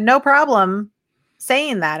documents and had no problem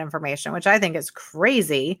saying that information, which I think is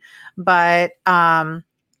crazy. But, they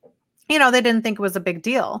didn't think it was a big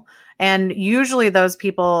deal. And usually those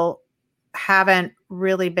people haven't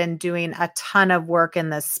really been doing a ton of work in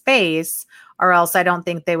this space, or else I don't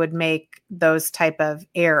think they would make those type of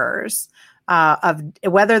errors of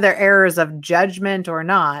whether they're errors of judgment or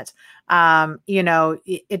not.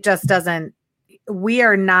 It just doesn't. We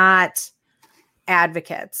are not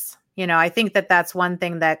advocates. I think that that's one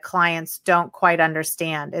thing that clients don't quite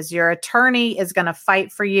understand is your attorney is going to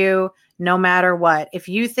fight for you no matter what. If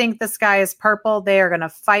you think the sky is purple, they are going to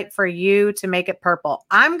fight for you to make it purple.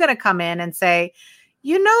 I'm going to come in and say,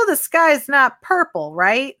 the sky is not purple,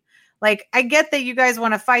 right? Like, I get that you guys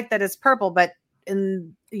want to fight that it's purple, but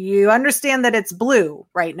you understand that it's blue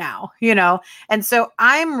right now, And so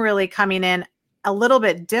I'm really coming in a little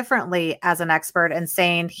bit differently as an expert and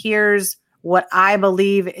saying, here's what I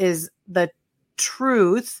believe is the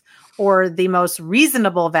truth or the most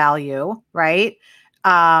reasonable value, right?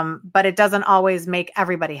 But it doesn't always make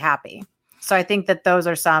everybody happy. So I think that those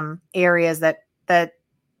are some areas that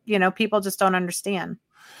people just don't understand.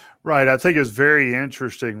 Right. I think it's very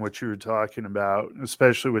interesting what you were talking about,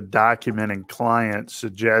 especially with documenting client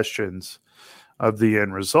suggestions of the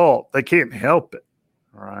end result. They can't help it.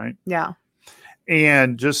 Right. Yeah.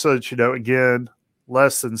 And just so that you know, again,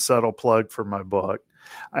 less than subtle plug for my book.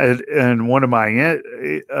 In one of my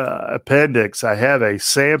appendix, I have a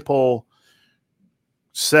sample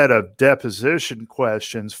set of deposition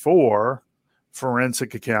questions for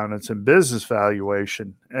forensic accountants and business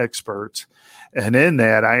valuation experts. And in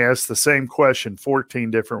that, I asked the same question 14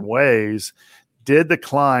 different ways. Did the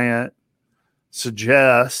client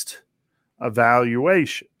suggest a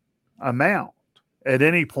valuation amount at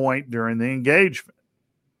any point during the engagement?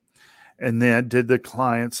 And then did the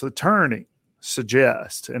client's attorney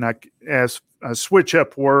suggest? And I switch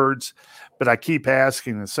up words, but I keep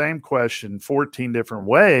asking the same question 14 different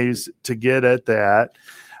ways to get at that,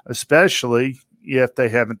 especially if they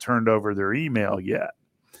haven't turned over their email yet.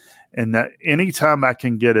 And that anytime I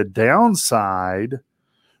can get a downside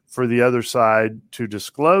for the other side to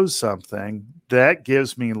disclose something, that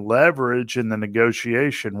gives me leverage in the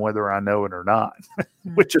negotiation, whether I know it or not,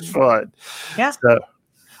 which is fun. Yeah.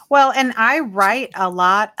 Well, and I write a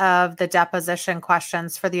lot of the deposition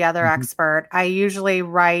questions for the other expert. I usually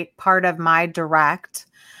write part of my direct.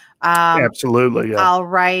 Absolutely. Yeah. I'll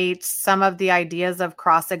write some of the ideas of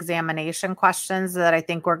cross-examination questions that I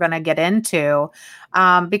think we're going to get into.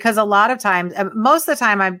 Because a lot of times, most of the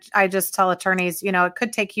time, I just tell attorneys, it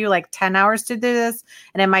could take you like 10 hours to do this,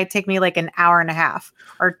 and it might take me like an hour and a half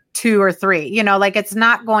or 2 or 3. It's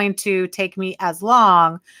not going to take me as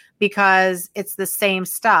long because it's the same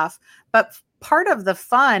stuff. But part of the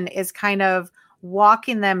fun is kind of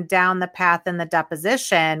walking them down the path in the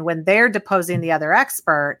deposition when they're deposing the other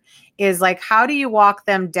expert, is like, how do you walk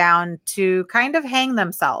them down to kind of hang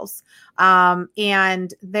themselves?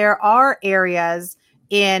 And there are areas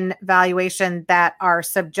in valuation that are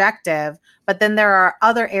subjective, but then there are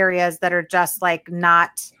other areas that are just like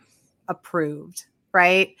not approved,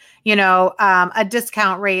 right? A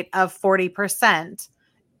discount rate of 40%.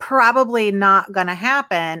 Probably not going to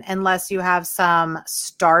happen unless you have some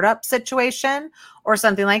startup situation or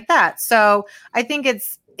something like that. So I think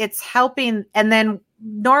it's helping. And then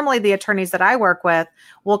normally the attorneys that I work with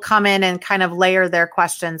will come in and kind of layer their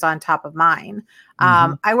questions on top of mine.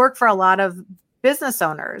 I work for a lot of business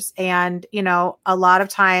owners, and, a lot of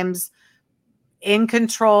times in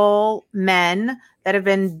control men that have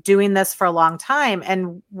been doing this for a long time.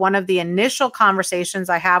 And one of the initial conversations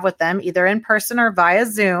I have with them, either in person or via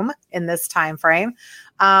Zoom in this time frame,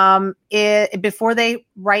 before they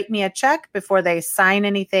write me a check, before they sign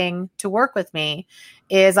anything to work with me,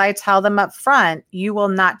 is I tell them up front, you will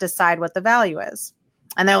not decide what the value is.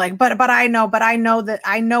 And they're like, but I know that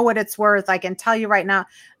I know what it's worth. I can tell you right now.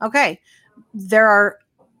 Okay. There are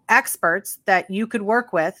experts that you could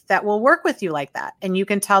work with that will work with you like that. And you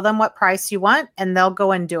can tell them what price you want and they'll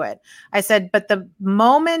go and do it. I said, but the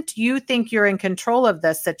moment you think you're in control of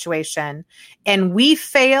this situation and we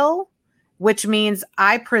fail, which means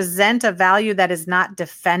I present a value that is not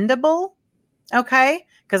defendable, okay?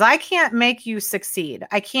 Because I can't make you succeed.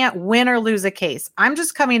 I can't win or lose a case. I'm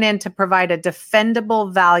just coming in to provide a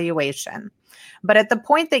defendable valuation. But at the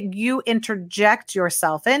point that you interject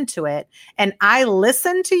yourself into it and I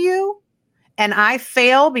listen to you and I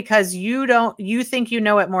fail because you think you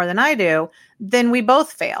know it more than I do, then we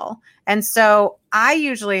both fail. And so I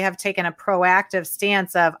usually have taken a proactive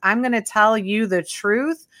stance of, I'm going to tell you the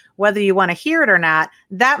truth, whether you want to hear it or not.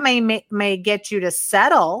 That may get you to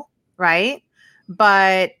settle, right?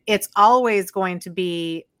 But it's always going to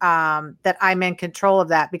be that I'm in control of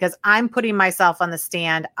that because I'm putting myself on the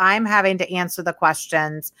stand. I'm having to answer the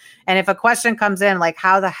questions. And if a question comes in like,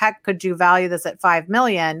 how the heck could you value this at $5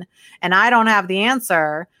 million? And I don't have the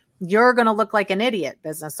answer, you're going to look like an idiot,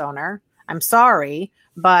 business owner. I'm sorry,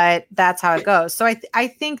 but that's how it goes. So I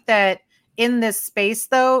think that in this space,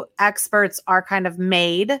 though, experts are kind of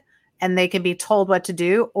made and they can be told what to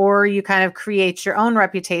do, or you kind of create your own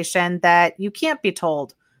reputation that you can't be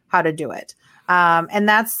told how to do it. And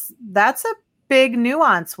that's a big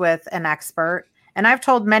nuance with an expert. And I've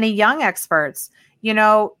told many young experts, you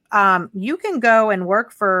can go and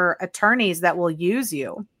work for attorneys that will use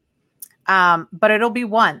you, but it'll be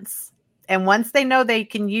once. And once they know they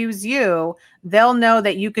can use you, they'll know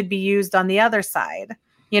that you could be used on the other side.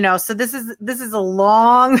 So this is a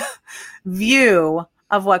long view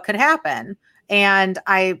of what could happen. And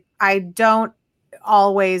I don't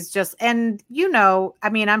always just, and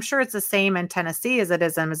I'm sure it's the same in Tennessee as it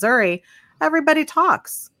is in Missouri. Everybody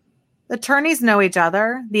talks. The attorneys know each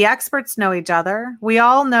other. The experts know each other. We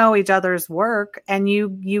all know each other's work, and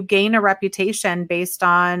you gain a reputation based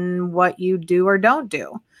on what you do or don't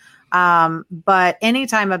do. But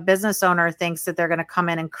anytime a business owner thinks that they're going to come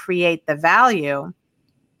in and create the value,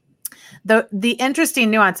 the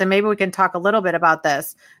interesting nuance, and maybe we can talk a little bit about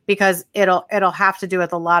this because it'll have to do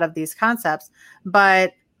with a lot of these concepts,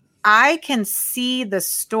 but I can see the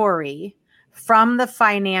story from the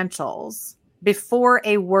financials before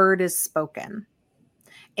a word is spoken.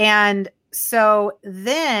 And so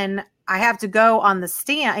then I have to go on the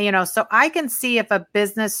stand, so I can see if a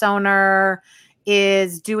business owner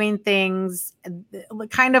is doing things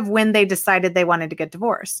kind of when they decided they wanted to get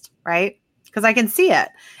divorced, right? because I can see it.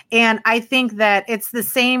 And I think that it's the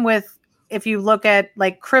same with, if you look at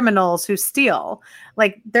like criminals who steal,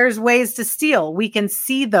 like there's ways to steal. We can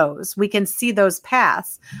see those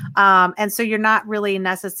paths. And so you're not really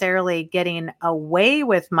necessarily getting away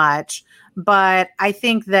with much, but I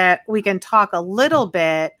think that we can talk a little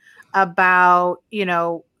bit about,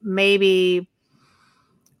 maybe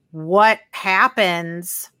what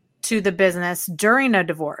happens to the business during a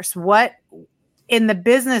divorce, what in the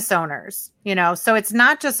business owners, so it's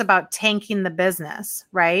not just about tanking the business,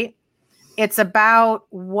 right? It's about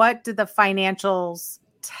what do the financials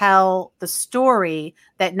tell the story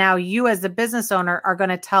that now you as a business owner are going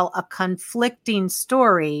to tell a conflicting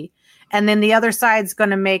story. And then the other side's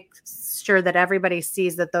going to make sure that everybody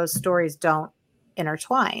sees that those stories don't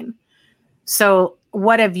intertwine. So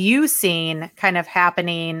what have you seen kind of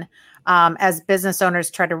happening as business owners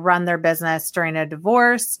try to run their business during a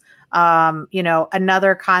divorce?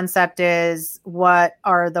 Another concept is, what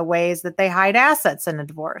are the ways that they hide assets in a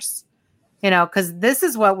divorce? Because this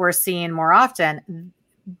is what we're seeing more often.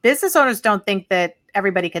 Business owners don't think that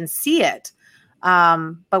everybody can see it,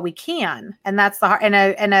 but we can. And that's and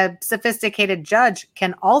a sophisticated judge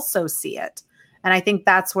can also see it. And I think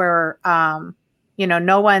that's where,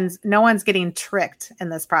 no one's getting tricked in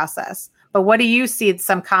this process. But what do you see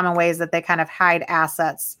some common ways that they kind of hide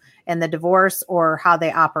assets in the divorce or how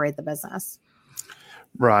they operate the business?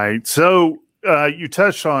 Right. So you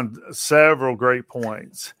touched on several great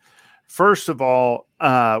points. First of all,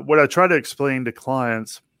 what I try to explain to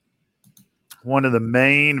clients, one of the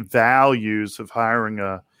main values of hiring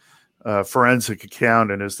a forensic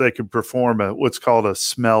accountant is they can perform what's called a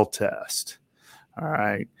smell test. All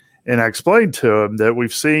right. And I explained to them that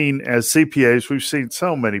we've seen, as CPAs, we've seen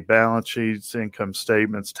so many balance sheets, income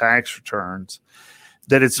statements, tax returns,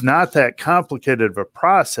 that it's not that complicated of a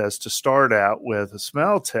process to start out with a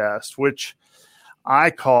smell test, which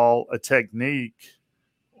I call a technique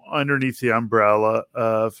underneath the umbrella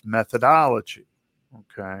of methodology.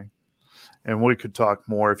 Okay. And we could talk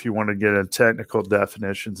more if you want to get into technical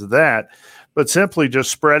definitions of that, but simply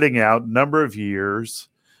just spreading out number of years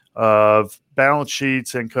of balance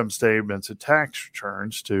sheets, income statements, and tax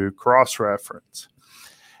returns to cross-reference.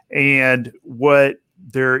 And what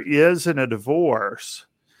there is in a divorce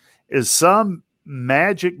is some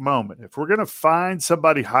magic moment. If we're going to find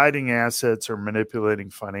somebody hiding assets or manipulating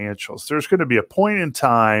financials, there's going to be a point in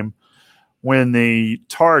time when the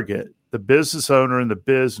target, the business owner and the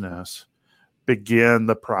business, begin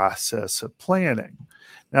the process of planning.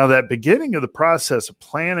 Now, that beginning of the process of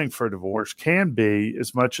planning for a divorce can be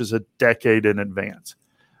as much as a decade in advance.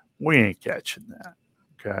 We ain't catching that,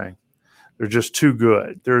 okay? They're just too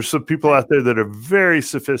good. There are some people out there that are very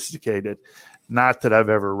sophisticated, not that I've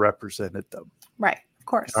ever represented them. Right, of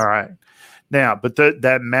course. All right. Now, but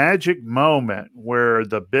that magic moment where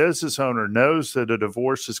the business owner knows that a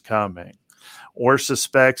divorce is coming or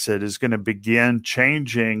suspects it is going to begin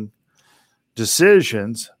changing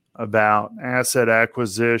decisions about asset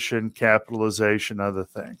acquisition, capitalization, other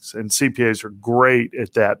things. And CPAs are great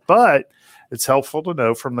at that, but it's helpful to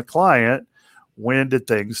know from the client, when did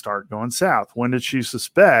things start going south? When did she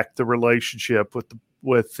suspect the relationship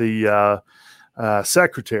with the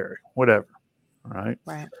secretary, whatever, right?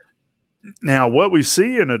 Right. Now, what we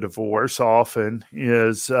see in a divorce often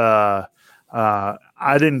is, I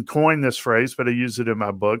didn't coin this phrase, but I use it in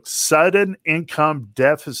my book, sudden income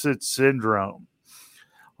deficit syndrome,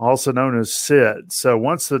 also known as SID. So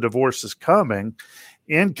once the divorce is coming,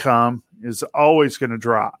 income is always going to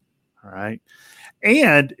drop, all right?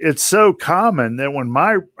 And it's so common that when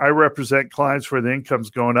I represent clients where the income's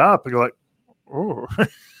going up, I go like, oh,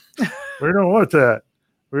 we don't want that.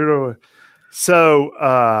 We don't.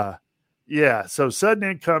 So, so sudden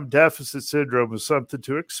income deficit syndrome is something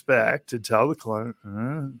to expect, and tell the client,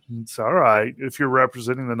 it's all right if you're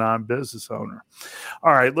representing the non-business owner.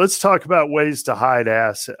 All right, let's talk about ways to hide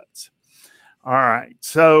assets. All right,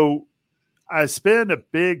 so I spend a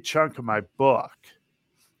big chunk of my book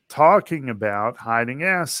talking about hiding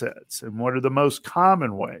assets and what are the most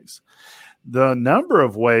common ways. The number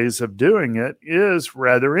of ways of doing it is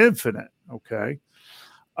rather infinite, okay?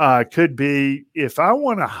 Could be, if I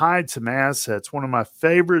want to hide some assets, one of my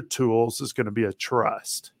favorite tools is going to be a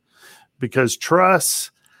trust, because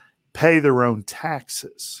trusts pay their own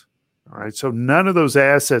taxes. All right. So none of those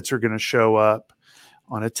assets are going to show up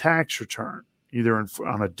on a tax return, either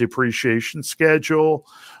on a depreciation schedule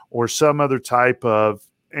or some other type of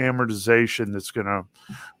amortization that's going to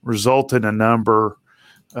result in a number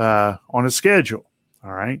on a schedule.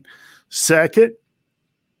 All right. Second,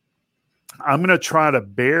 I'm going to try to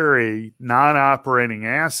bury non-operating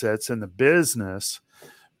assets in the business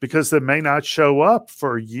because they may not show up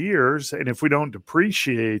for years. And if we don't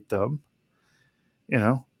depreciate them,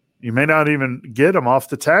 you may not even get them off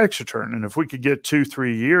the tax return. And if we could get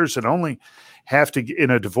 2-3 years and only have to,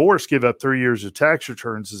 in a divorce, give up 3 years of tax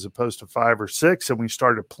returns as opposed to 5 or 6, and we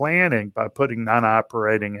started planning by putting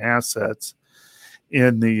non-operating assets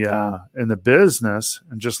in the business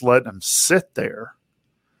and just letting them sit there.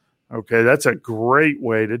 Okay, that's a great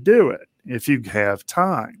way to do it if you have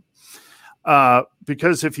time.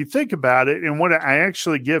 Because if you think about it, and what I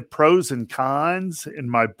actually give pros and cons in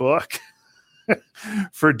my book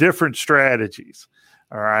for different strategies.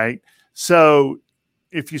 All right. So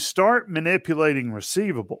if you start manipulating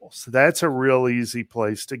receivables, that's a real easy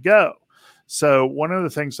place to go. So one of the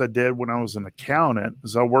things I did when I was an accountant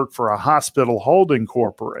is I worked for a hospital holding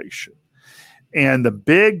corporation. And the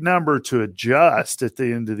big number to adjust at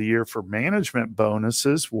the end of the year for management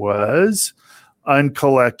bonuses was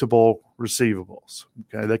uncollectible receivables.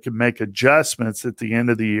 Okay, they could make adjustments at the end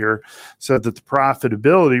of the year so that the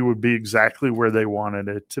profitability would be exactly where they wanted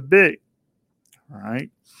it to be. All right.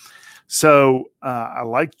 So I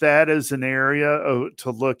like that as an area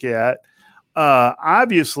to look at.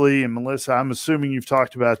 Obviously, and Melissa, I'm assuming you've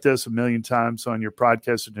talked about this a million times on your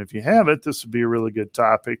podcast, and if you haven't, this would be a really good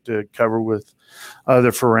topic to cover with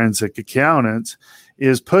other forensic accountants,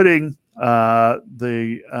 is putting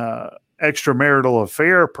the extramarital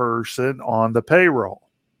affair person on the payroll.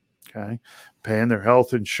 Okay, paying their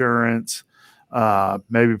health insurance,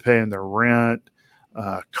 maybe paying their rent,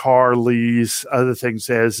 car lease, other things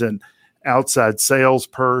as an outside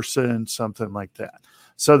salesperson, something like that.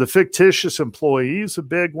 So the fictitious employee is a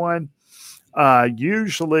big one.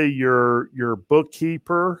 Usually your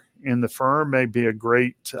bookkeeper in the firm may be a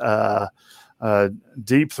great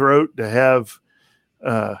deep throat to have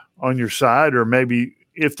on your side, or maybe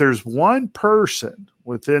if there's one person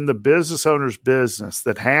within the business owner's business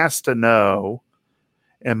that has to know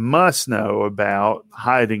and must know about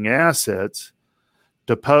hiding assets,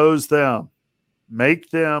 depose them, make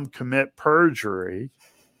them commit perjury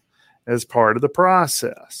as part of the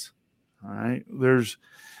process. All right.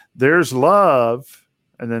 There's love,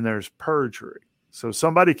 and then there's perjury. So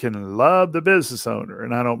somebody can love the business owner,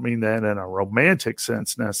 and I don't mean that in a romantic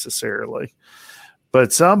sense necessarily,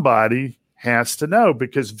 but somebody has to know,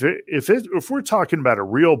 because if we're talking about a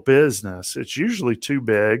real business, it's usually too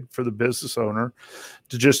big for the business owner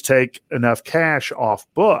to just take enough cash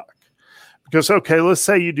off book. Because, okay, let's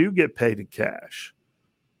say you do get paid in cash.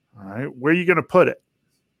 All right, where are you going to put it?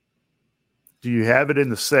 Do you have it in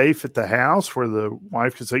the safe at the house where the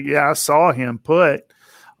wife can say, yeah, I saw him put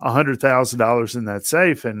 $100,000 in that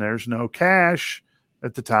safe and there's no cash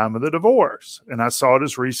at the time of the divorce? And I saw it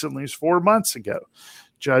as recently as 4 months ago.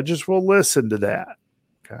 Judges will listen to that.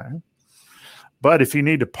 Okay. But if you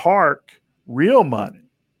need to park real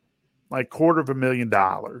money, like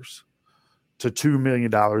 $250,000 to $2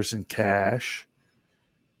 million in cash,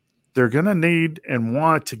 they're going to need and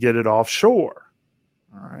want to get it offshore.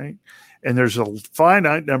 All right. And there's a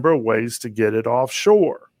finite number of ways to get it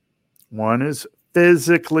offshore. One is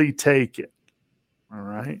physically take it. All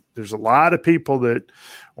right. There's a lot of people that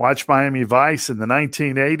watch Miami Vice in the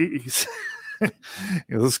 1980s.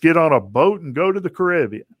 Let's get on a boat and go to the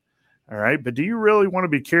Caribbean. All right. But do you really want to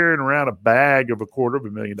be carrying around a bag of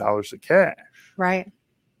 $250,000 of cash? Right.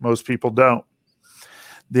 Most people don't.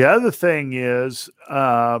 The other thing is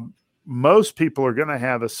most people are going to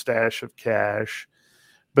have a stash of cash.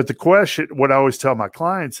 But the question, what I always tell my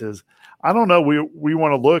clients is, I don't know, we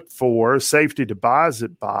want to look for a safety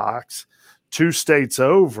deposit box 2 states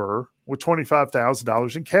over with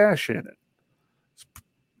 $25,000 in cash in it.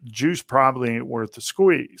 Juice probably ain't worth the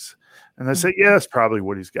squeeze. And they say, yeah, that's probably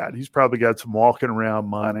what he's got. He's probably got some walking around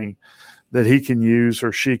money that he can use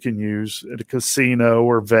or she can use at a casino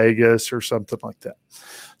or Vegas or something like that.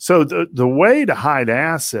 So the way to hide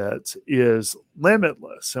assets is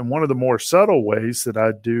limitless. And one of the more subtle ways that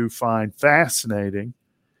I do find fascinating,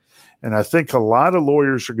 and I think a lot of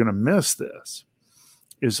lawyers are going to miss this,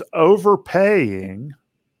 is overpaying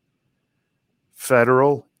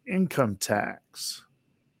federal income tax.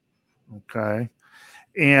 Okay.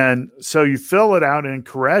 And so you fill it out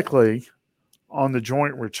incorrectly on the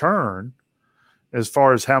joint return as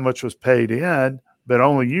far as how much was paid in, but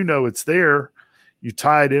only you know it's there. You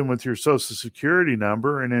tie it in with your Social Security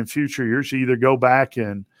number, and in future years, you either go back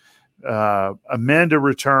and amend a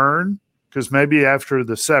return, because maybe after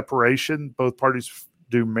the separation, both parties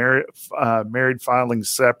do married filing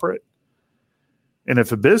separate. And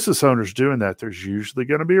if a business owner is doing that, there's usually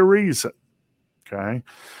going to be a reason. Okay.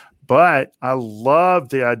 But I love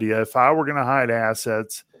the idea. If I were going to hide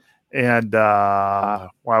assets, and why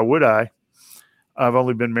would I? I've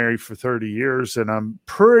only been married for 30 years, and I'm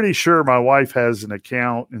pretty sure my wife has an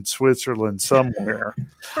account in Switzerland somewhere.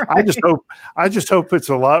 Right. I just hope it's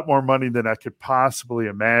a lot more money than I could possibly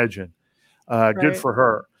imagine. Right. Good for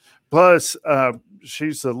her. Plus,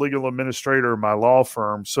 she's the legal administrator of my law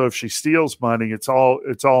firm. So if she steals money, it's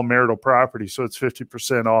all marital property. So it's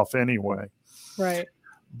 50% off anyway. Right.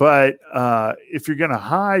 But if you're going to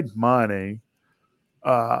hide money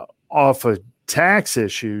off of tax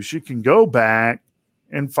issues, you can go back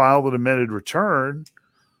and file an amended return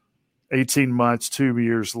 18 months, 2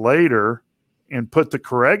 years later, and put the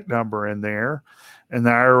correct number in there. And the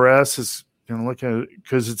IRS is going to look at it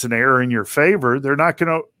because it's an error in your favor. They're not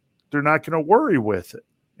going to worry with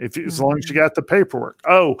it as long as you got the paperwork.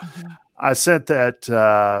 I sent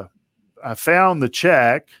that. I found the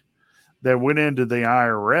check that went into the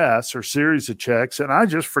IRS or series of checks, and I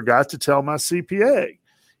just forgot to tell my CPA,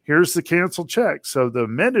 here's the canceled check. So the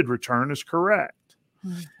amended return is correct.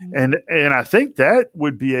 Mm-hmm. And I think that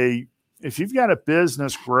would be if you've got a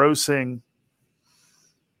business grossing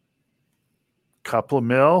a couple of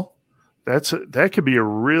mil, that could be a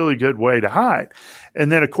really good way to hide.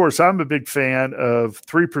 And then, of course, I'm a big fan of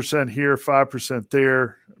 3% here, 5%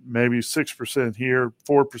 there, maybe 6% here,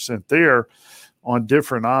 4% there on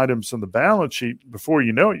different items on the balance sheet. Before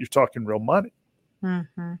you know it, you're talking real money.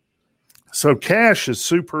 Mm-hmm. So cash is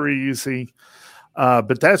super easy,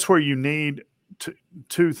 but that's where you need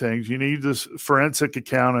two things. You need this forensic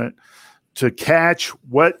accountant to catch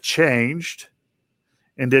what changed,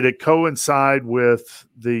 and did it coincide with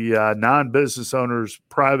the non-business owner's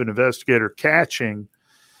private investigator catching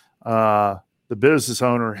the business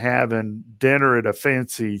owner having dinner at a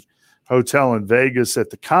fancy hotel in Vegas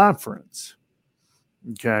at the conference,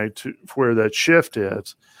 okay, to where that shift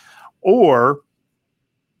is. Or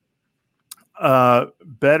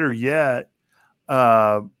better yet,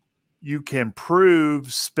 you can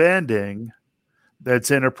prove spending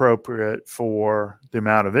that's inappropriate for the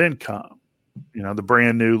amount of income. You know, the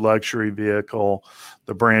brand new luxury vehicle,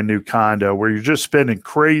 the brand new condo, where you're just spending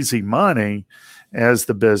crazy money as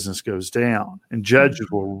the business goes down. And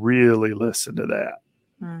judges will really listen to that.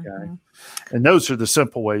 Okay. And those are the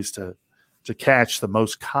simple ways to catch the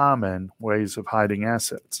most common ways of hiding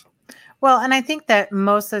assets. Well, and I think that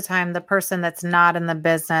most of the time, the person that's not in the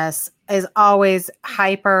business is always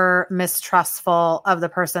hyper mistrustful of the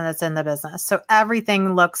person that's in the business. So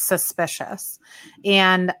everything looks suspicious.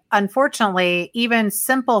 And unfortunately, even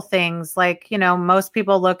simple things like, most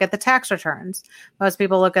people look at the tax returns. Most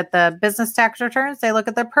people look at the business tax returns. They look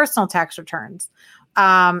at their personal tax returns.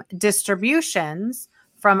 Distributions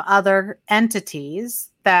from other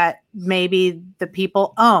entities that maybe the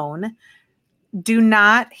people own do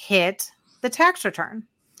not hit the tax return.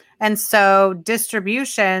 And so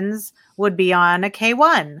distributions would be on a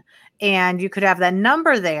K-1, and you could have that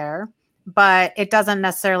number there, but it doesn't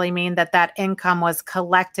necessarily mean that income was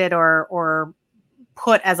collected or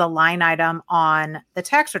put as a line item on the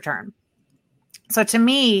tax return. So to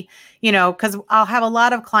me, because I'll have a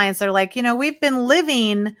lot of clients that are like, we've been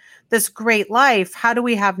living this great life. How do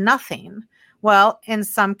we have nothing? Well, in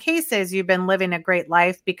some cases, you've been living a great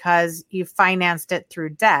life because you financed it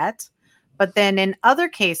through debt. But then in other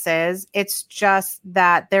cases, it's just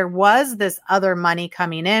that there was this other money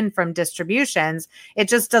coming in from distributions. It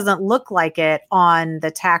just doesn't look like it on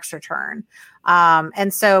the tax return.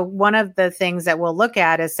 And so one of the things that we'll look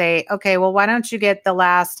at is say, okay, well, why don't you get the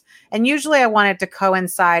last? And usually I want it to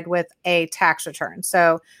coincide with a tax return.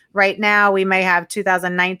 So right now we may have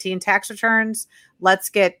 2019 tax returns.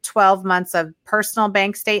 Let's get 12 months of personal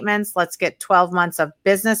bank statements. Let's get 12 months of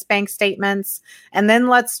business bank statements. And then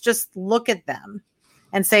let's just look at them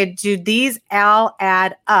and say, do these all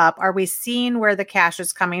add up? Are we seeing where the cash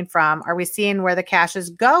is coming from? Are we seeing where the cash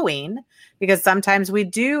is going? Because sometimes we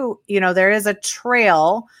do, there is a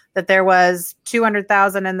trail that there was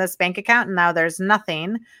 200,000 in this bank account and now there's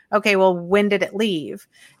nothing. Okay, well, when did it leave?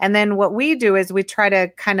 And then what we do is we try to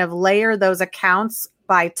kind of layer those accounts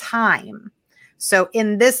by time. So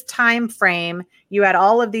in this time frame, you had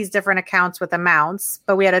all of these different accounts with amounts,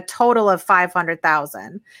 but we had a total of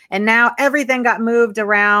 500,000. And now everything got moved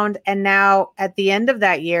around. And now at the end of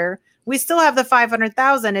that year, we still have the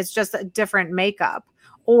 500,000. It's just a different makeup.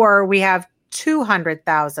 Or we have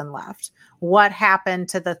 200,000 left. What happened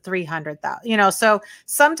to the 300,000? So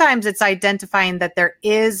sometimes it's identifying that there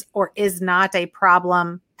is or is not a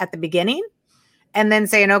problem at the beginning and then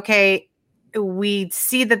saying, okay, we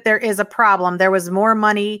see that there is a problem. There was more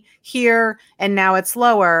money here and now it's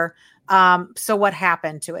lower. So what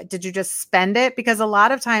happened to it? Did you just spend it? Because a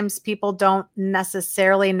lot of times people don't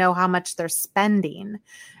necessarily know how much they're spending.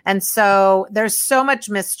 And so there's so much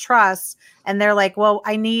mistrust, and they're like, well,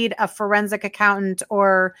 I need a forensic accountant,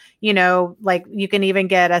 or, like you can even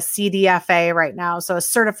get a CDFA right now. So a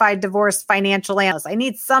certified divorce financial analyst. I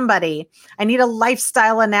need somebody. I need a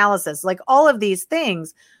lifestyle analysis, like all of these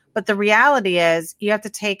things. But the reality is you have to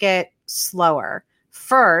take it slower.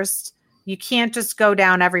 First, you can't just go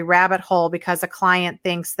down every rabbit hole because a client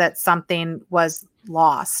thinks that something was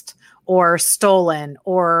lost or stolen,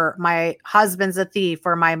 or my husband's a thief,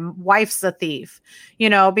 or my wife's a thief,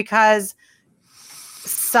 because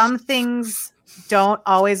some things don't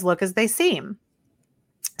always look as they seem.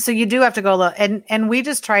 So you do have to go look, and we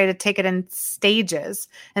just try to take it in stages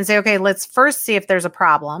and say, okay, let's first see if there's a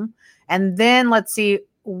problem, and then let's see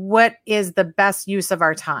what is the best use of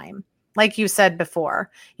our time. Like you said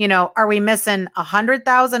before, are we missing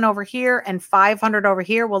 100,000 over here and 500 over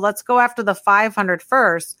here? Well, let's go after the 500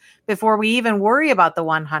 first before we even worry about the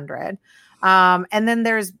 100. And then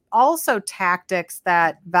there's also tactics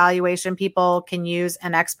that valuation people can use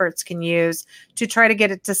and experts can use to try to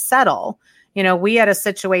get it to settle. We had a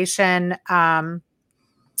situation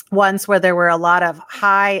once where there were a lot of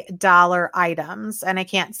high dollar items, and I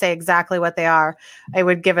can't say exactly what they are. I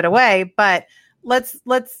would give it away, but let's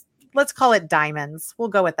call it diamonds. We'll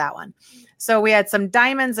go with that one. So we had some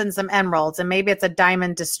diamonds and some emeralds, and maybe it's a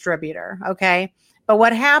diamond distributor. Okay. But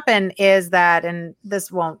what happened is that, and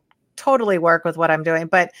this won't totally work with what I'm doing,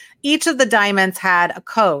 but each of the diamonds had a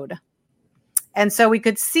code. And so we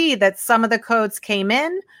could see that some of the codes came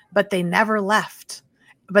in, but they never left,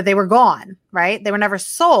 but they were gone, right? They were never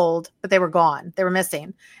sold, but they were gone. They were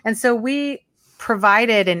missing. And so we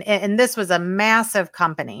provided, and this was a massive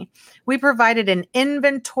company, we provided an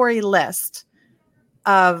inventory list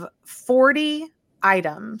of 40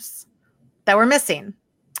 items that were missing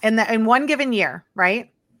in one given year,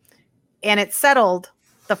 right? And it settled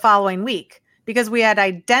the following week because we had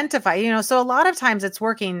identified, so a lot of times it's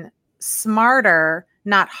working smarter,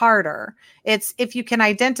 not harder. It's if you can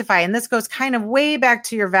identify, and this goes kind of way back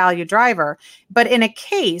to your value driver, but in a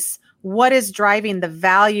case, what is driving the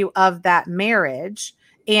value of that marriage,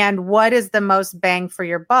 and what is the most bang for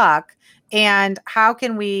your buck, and how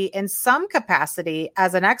can we, in some capacity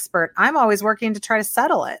as an expert, I'm always working to try to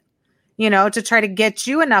settle it, to try to get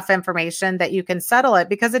you enough information that you can settle it,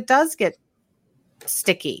 because it does get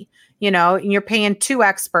sticky, and you're paying two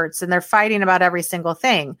experts and they're fighting about every single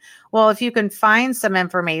thing. Well, if you can find some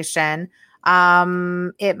information,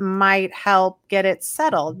 it might help get it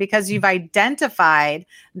settled, because you've identified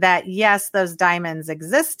that, yes, those diamonds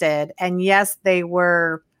existed, and yes, they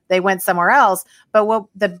went somewhere else. But what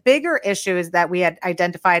the bigger issue is that we had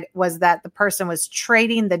identified was that the person was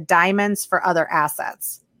trading the diamonds for other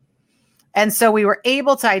assets. And so we were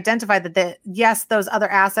able to identify that yes, those other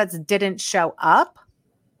assets didn't show up,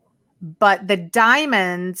 but the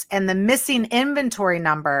diamonds and the missing inventory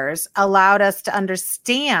numbers allowed us to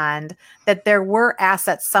understand that there were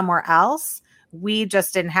assets somewhere else we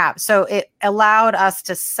just didn't have. So it allowed us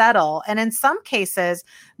to settle. And in some cases,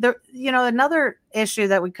 another issue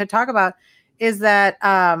that we could talk about is that,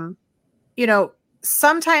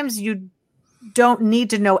 sometimes you don't need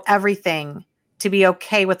to know everything to be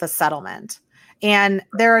okay with a settlement. And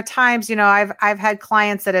there are times, I've had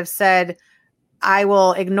clients that have said, I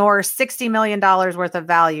will ignore $60 million worth of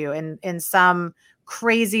value in some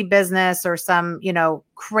crazy business or some,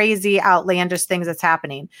 crazy outlandish things that's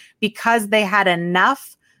happening, because they had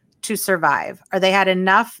enough to survive, or they had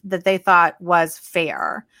enough that they thought was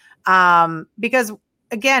fair. Because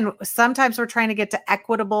again, sometimes we're trying to get to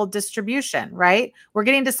equitable distribution, right? We're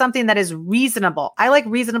getting to something that is reasonable. I like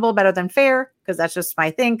reasonable better than fair, because that's just my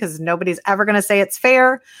thing, because nobody's ever going to say it's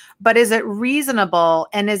fair. But is it reasonable,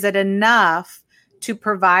 and is it enough to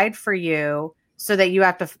provide for you so that you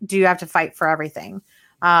have to fight for everything?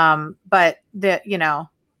 But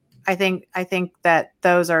I think that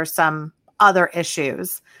those are some other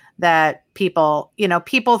issues that people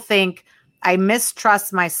think, I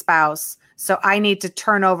mistrust my spouse, so I need to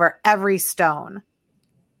turn over every stone.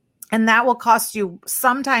 And that will cost you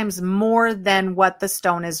sometimes more than what the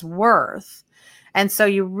stone is worth. And so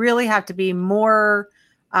you really have to be more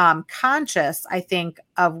conscious, I think,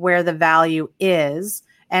 of where the value is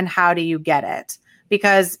and how do you get it.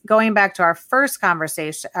 Because going back to our first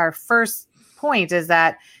conversation, our first point is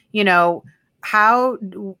that, how,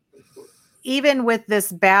 even with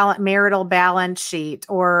this marital balance sheet,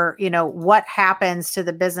 or, what happens to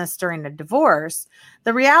the business during a divorce,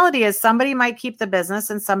 the reality is somebody might keep the business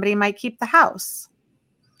and somebody might keep the house.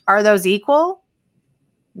 Are those equal?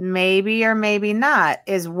 Maybe or maybe not.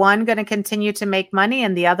 Is one going to continue to make money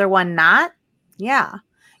and the other one not? Yeah.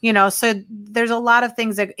 So there's a lot of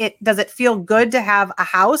things that does it feel good to have a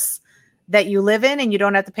house that you live in and you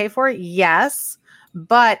don't have to pay for it? Yes.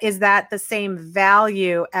 But is that the same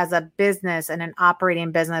value as a business and an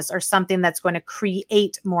operating business or something that's going to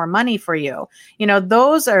create more money for you?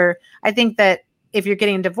 Those are, I think that if you're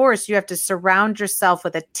getting divorced, you have to surround yourself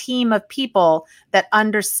with a team of people that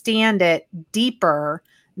understand it deeper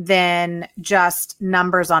than just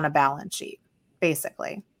numbers on a balance sheet,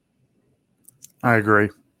 basically. I agree.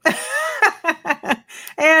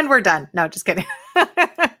 And we're done. No, just kidding.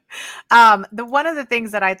 One of the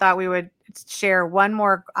things that I thought we would share one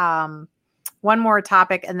more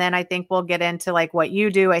topic, and then I think we'll get into like what you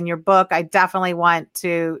do and your book. I definitely want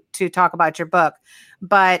to talk about your book,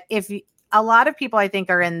 but a lot of people I think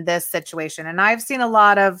are in this situation, and I've seen a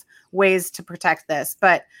lot of ways to protect this,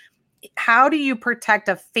 but how do you protect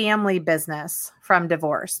a family business from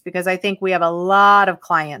divorce? Because I think we have a lot of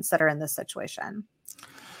clients that are in this situation.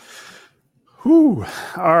 All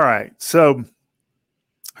right. So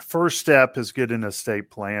first step is get an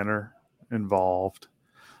estate planner involved.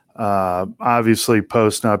 Obviously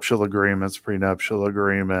post-nuptial agreements, prenuptial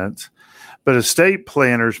agreements, but estate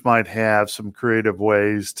planners might have some creative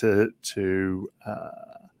ways to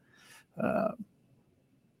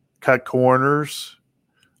cut corners.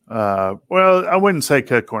 Well, I wouldn't say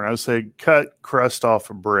cut corner. I would say cut crust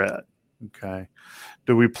off of bread. Okay.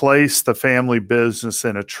 Do we place the family business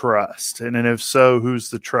in a trust? And then if so, who's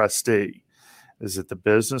the trustee? Is it the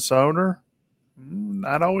business owner?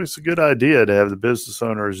 Not always a good idea to have the business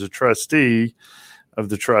owner as a trustee of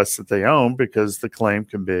the trust that they own, because the claim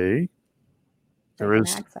can be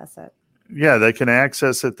access it. Yeah, they can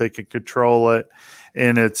access it. They can control it.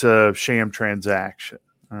 And it's a sham transaction.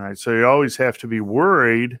 All right. So you always have to be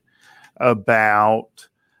worried about,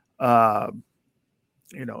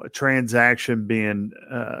 a transaction being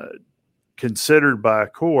considered by a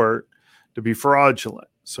court to be fraudulent.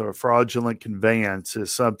 So a fraudulent conveyance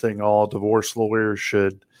is something all divorce lawyers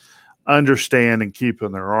should understand and keep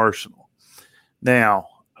in their arsenal. Now,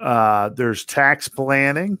 there's tax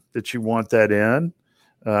planning that you want that in,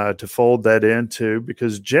 to fold that into,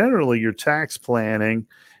 because generally your tax planning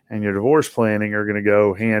and your divorce planning are going to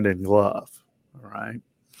go hand in glove. All right.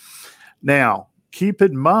 Now, keep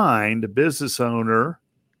in mind, a business owner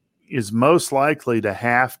is most likely to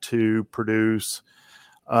have to produce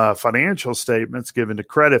financial statements given to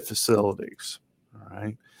credit facilities. All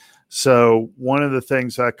right. So one of the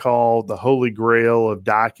things I call the holy grail of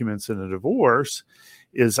documents in a divorce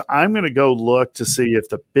is I'm going to go look to see if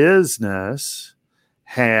the business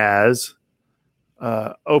has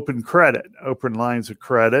open lines of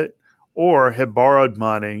credit, or have borrowed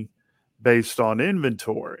money based on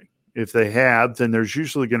inventory. If they have, then there's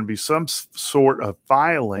usually going to be some sort of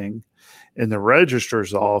filing in the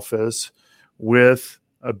registrar's office with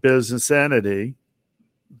a business entity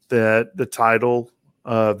that the title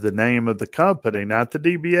of the name of the company, not the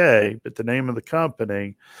DBA, but the name of the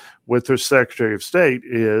company with their Secretary of State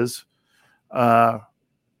is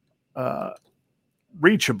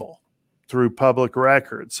reachable through public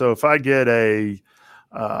records. So if I get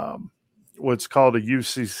what's called a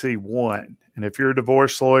UCC-1, and if you're a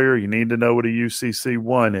divorce lawyer, you need to know what a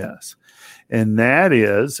UCC-1 is. And that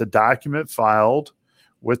is a document filed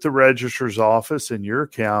with the registrar's office in your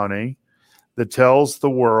county that tells the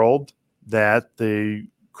world that the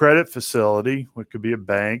credit facility, which could be a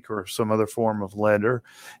bank or some other form of lender,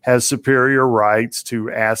 has superior rights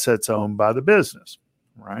to assets owned by the business,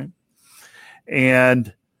 right?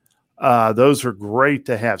 And those are great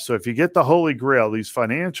to have. So if you get the Holy Grail, these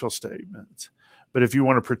financial statements, but if you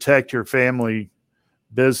want to protect your family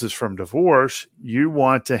business from divorce, you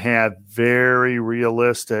want to have very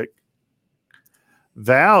realistic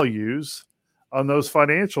values on those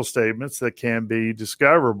financial statements that can be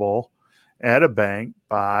discoverable at a bank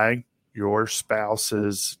by your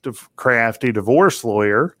spouse's crafty divorce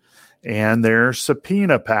lawyer and their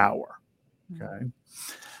subpoena power. Okay.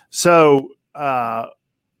 So,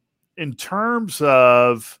 in terms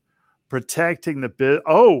of protecting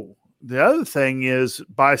the other thing is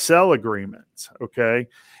buy-sell agreements, okay?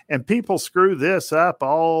 And people screw this up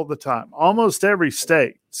all the time. Almost every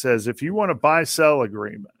state says if you want a buy-sell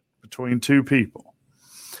agreement between two people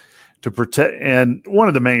to protect, and one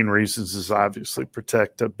of the main reasons is obviously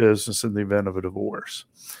protect a business in the event of a divorce.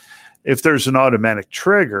 If there's an automatic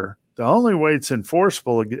trigger, the only way it's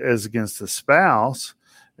enforceable as against the spouse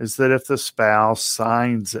is that if the spouse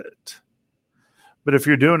signs it. But if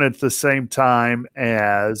you're doing it at the same time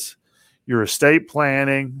as your estate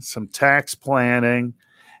planning, some tax planning,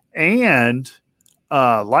 and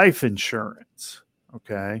life insurance.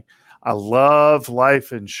 Okay. I love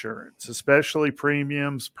life insurance, especially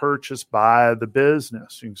premiums purchased by the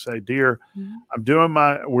business. You can say, dear,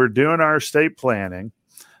 we're doing our estate planning.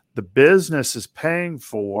 The business is paying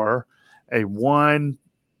for a $1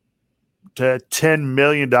 to $10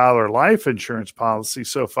 million life insurance policy.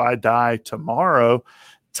 So if I die tomorrow,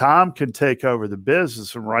 Tom can take over the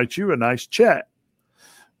business and write you a nice check.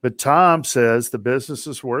 But Tom says the business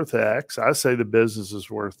is worth X. I say the business is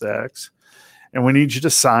worth X. And we need you to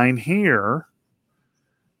sign here.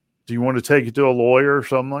 Do you want to take it to a lawyer or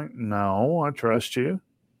something? No, I trust you.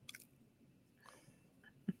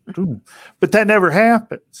 But that never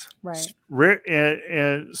happens. Right.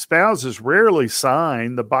 And spouses rarely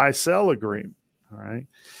sign the buy-sell agreement. All right.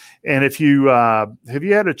 And if you have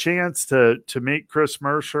you had a chance to meet Chris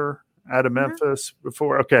Mercer out of Memphis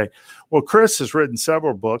before? Okay. Well, Chris has written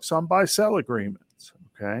several books on buy-sell agreements.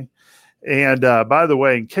 Okay. And by the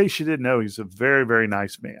way, in case you didn't know, he's a very, very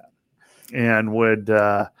nice man, and would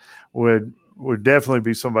definitely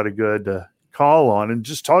be somebody good to call on and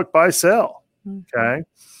just talk buy-sell. Okay.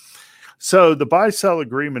 So the buy-sell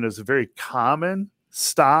agreement is a very common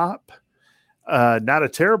stop, not a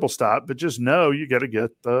terrible stop, but just know you got to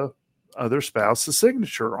get the other spouse's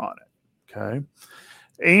signature on it. Okay.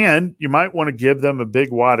 And you might want to give them a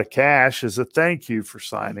big wad of cash as a thank you for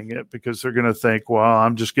signing it, because they're going to think, well,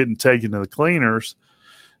 I'm just getting taken to the cleaners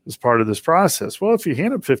as part of this process. Well, if you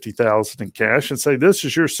hand them $50,000 in cash and say, this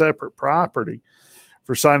is your separate property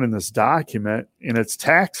for signing this document, and it's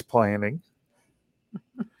tax planning,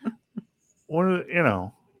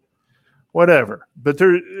 whatever. But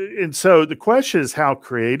so the question is, how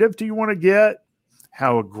creative do you want to get?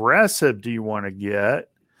 How aggressive do you want to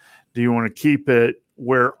get? Do you want to keep it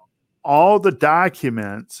where all the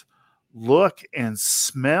documents look and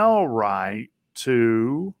smell right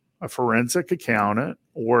to a forensic accountant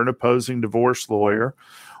or an opposing divorce lawyer,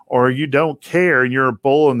 or you don't care and you're a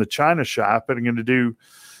bull in the china shop and going to do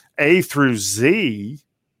A through Z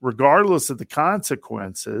regardless of the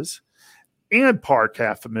consequences, and park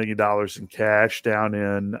 $500,000 in cash down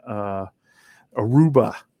in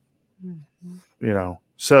Aruba?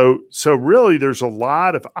 So really there's a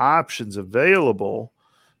lot of options available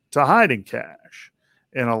to hiding cash,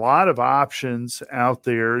 and a lot of options out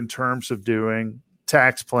there in terms of doing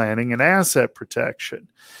tax planning and asset protection.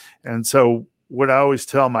 And so what I always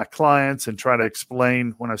tell my clients and try to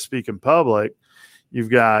explain when I speak in public, you've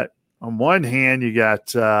got, on one hand, you got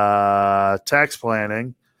tax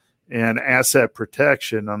planning and asset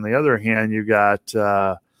protection. On the other hand, you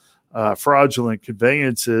got fraudulent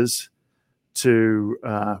conveyances to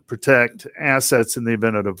protect assets in the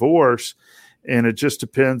event of divorce. And it just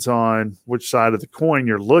depends on which side of the coin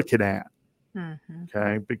you're looking at.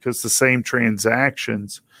 Okay. Because the same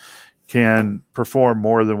transactions can perform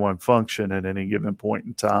more than one function at any given point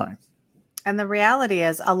in time. And the reality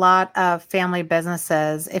is, a lot of family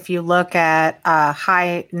businesses, if you look at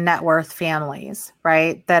high net worth families,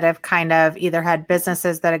 right, that have kind of either had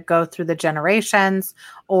businesses that go through the generations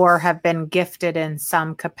or have been gifted in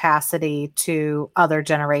some capacity to other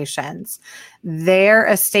generations, their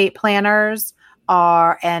estate planners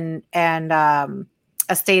are and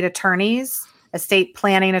estate attorneys, estate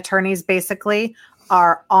planning attorneys, basically,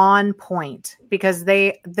 are on point, because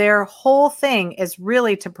their whole thing is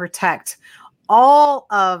really to protect all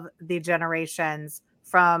of the generations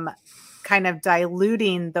from kind of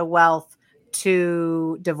diluting the wealth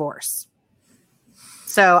to divorce.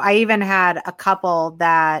 So I even had a couple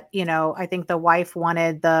that, I think the wife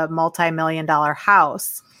wanted the multi-million-dollar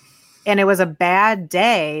house, and it was a bad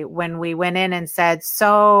day when we went in and said,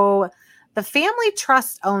 so the family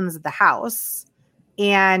trust owns the house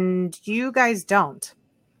and you guys don't.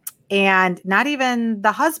 And not even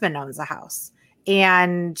the husband owns the house.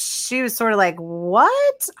 And she was sort of like,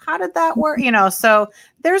 what? How did that work? So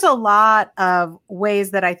there's a lot of ways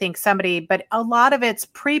that I think but a lot of it's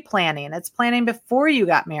pre-planning. It's planning before you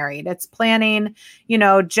got married. It's planning,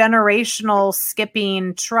 generational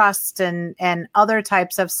skipping trust and other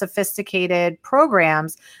types of sophisticated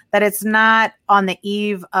programs, that it's not on the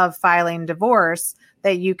eve of filing divorce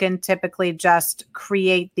that you can typically just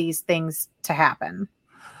create these things to happen.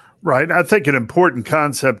 Right. I think an important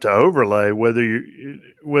concept to overlay, whether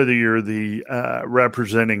you're the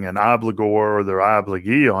representing an obligor or the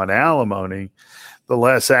obligee on alimony, the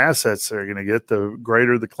less assets they're going to get, the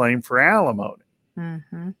greater the claim for alimony,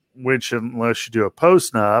 which, unless you do a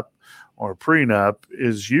post-nup or a prenup,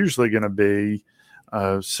 is usually going to be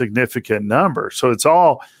a significant number. So it's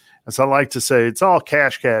all, as I like to say, it's all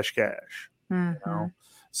cash, cash, cash.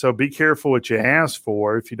 So be careful what you ask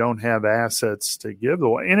for if you don't have assets to give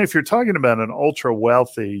away. And if you're talking about an ultra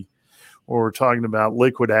wealthy, or we're talking about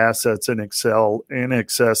liquid assets in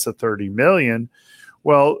excess of 30 million,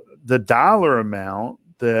 well, the dollar amount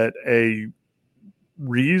that a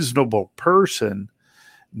reasonable person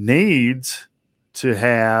needs to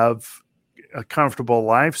have a comfortable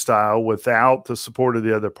lifestyle without the support of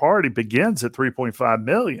the other party begins at 3.5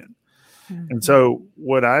 million. Mm-hmm. And so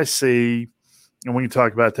what I see, and we can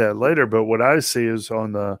talk about that later, but what I see is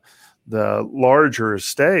on the larger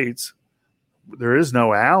estates, there is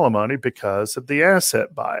no alimony because of the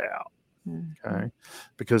asset buyout. Okay.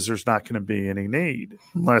 Because there's not going to be any need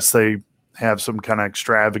unless they have some kind of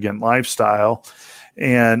extravagant lifestyle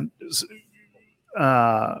and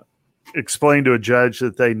explain to a judge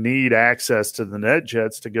that they need access to the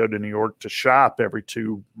NetJets to go to New York to shop every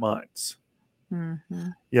 2 months. Mm-hmm.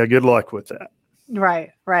 Yeah. Good luck with that.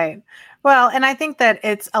 Right. Well, and I think that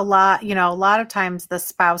it's a lot of times the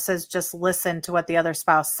spouses just listen to what the other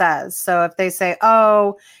spouse says. So if they say,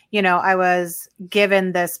 oh, I was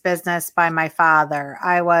given this business by my father,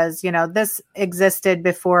 I was, this existed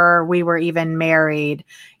before we were even married,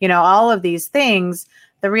 all of these things,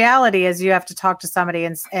 the reality is you have to talk to somebody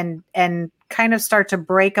and kind of start to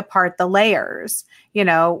break apart the layers.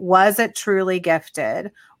 Was it truly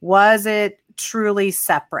gifted? Was it truly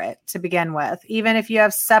separate to begin with? Even if you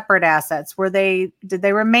have separate assets, did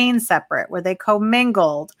they remain separate? Were they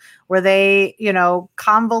commingled? Were they,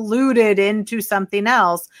 convoluted into something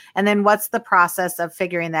else? And then what's the process of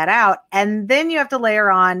figuring that out? And then you have to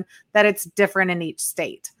layer on that it's different in each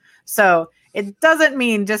state. So it doesn't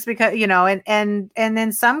mean just because, and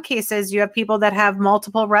in some cases you have people that have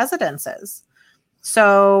multiple residences.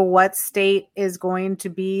 So what state is going to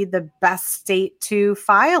be the best state to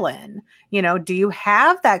file in? Do you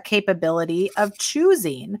have that capability of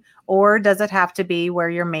choosing, or does it have to be where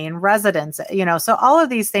your main residence, so all of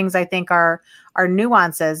these things I think are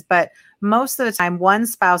nuances, but most of the time one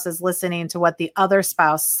spouse is listening to what the other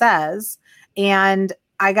spouse says. And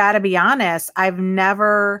I got to be honest, I've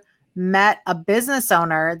never met a business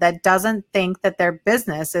owner that doesn't think that their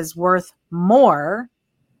business is worth more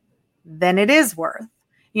than it is worth,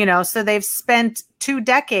 so they've spent 2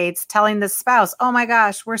 decades telling the spouse, oh my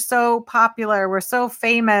gosh, we're so popular. We're so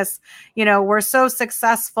famous. We're so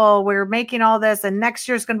successful. We're making all this and next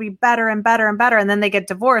year's going to be better and better and better. And then they get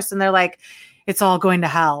divorced and they're like, it's all going to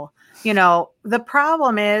hell. The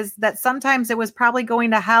problem is that sometimes it was probably going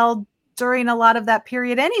to hell during a lot of that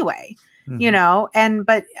period anyway. Mm-hmm.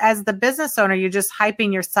 But as the business owner, you're just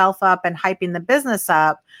hyping yourself up and hyping the business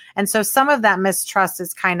up. And so some of that mistrust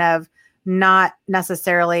is kind of not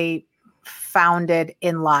necessarily founded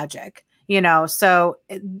in logic, so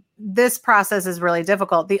this process is really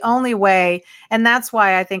difficult. The only way, and that's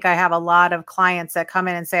why I think I have a lot of clients that come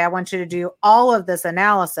in and say, I want you to do all of this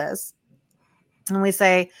analysis. And we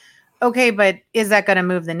say, okay, but is that going to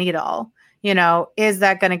move the needle? Is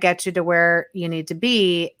that going to get you to where you need to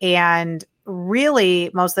be? And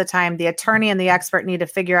really, most of the time, the attorney and the expert need to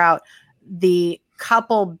figure out the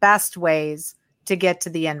couple best ways to get to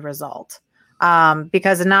the end result,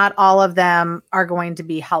 because not all of them are going to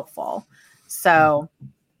be helpful. So,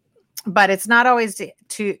 but it's not always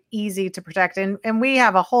too easy to protect. And we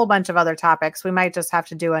have a whole bunch of other topics. We might just have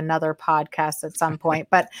to do another podcast at some point.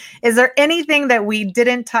 But is there anything that we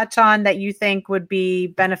didn't touch on that you think would be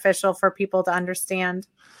beneficial for people to understand?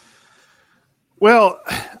 Well,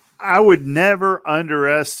 I would never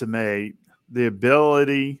underestimate the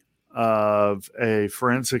ability of a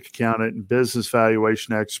forensic accountant and business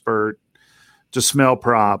valuation expert to smell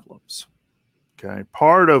problems. Okay.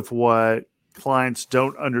 Part of what clients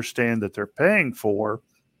don't understand that they're paying for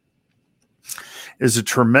is a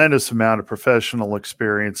tremendous amount of professional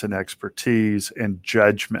experience and expertise and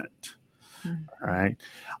judgment. Mm-hmm. Right.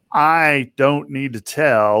 I don't need to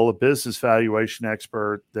tell a business valuation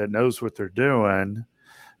expert that knows what they're doing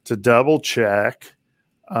to double check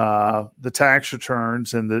the tax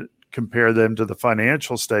returns and compare them to the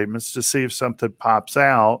financial statements to see if something pops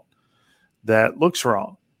out that looks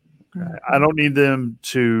wrong. Okay? Mm-hmm. I don't need them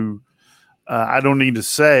to, I don't need to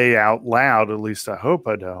say out loud, at least I hope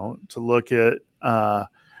I don't, to look at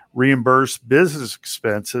reimbursed business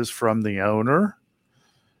expenses from the owner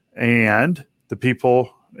and the people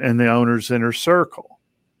in the owner's inner circle.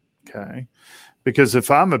 Okay. Because if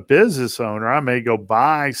I'm a business owner, I may go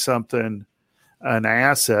buy something, an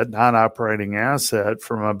asset, non-operating asset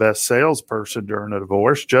from my best salesperson during a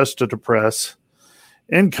divorce just to depress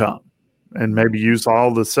income and maybe use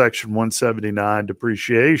all the Section 179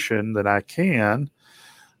 depreciation that I can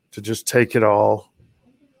to just take it all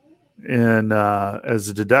in as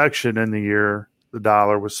a deduction in the year the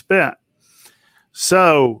dollar was spent.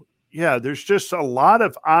 So, yeah, there's just a lot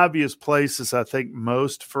of obvious places I think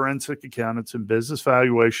most forensic accountants and business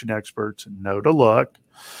valuation experts know to look.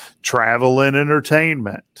 Travel and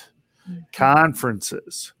entertainment,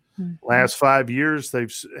 conferences. Last 5 years,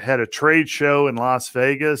 they've had a trade show in Las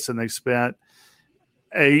Vegas, and they spent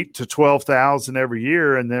 $8,000 to $12,000 every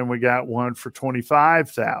year, and then we got one for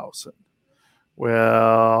 $25,000.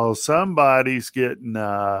 Well, somebody's getting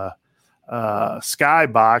a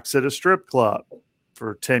skybox at a strip club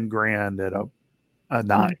for $10,000 at a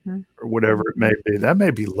night or whatever it may be. That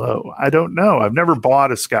may be low. I don't know. I've never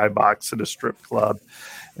bought a skybox at a strip club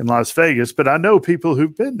in Las Vegas, but I know people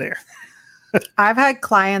who've been there. I've had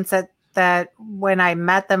clients that when I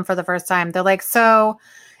met them for the first time, they're like, so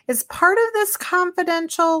is part of this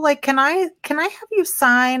confidential? Like, can I have you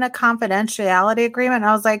sign a confidentiality agreement? And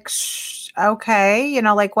I was like, okay,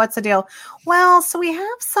 like, what's the deal? Well, so we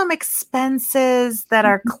have some expenses that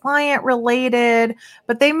are client related,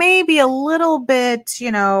 but they may be a little bit,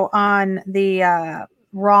 on the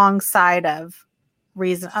wrong side of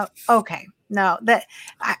reason. Oh, okay. No, that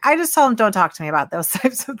I just told them, don't talk to me about those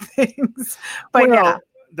types of things. But yeah,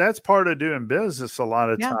 that's part of doing business a lot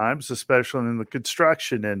of times, especially in the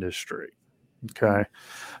construction industry. Okay.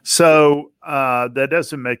 So that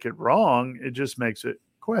doesn't make it wrong. It just makes it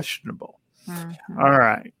questionable. All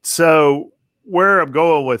right. So where I'm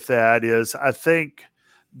going with that is I think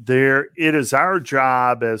it is our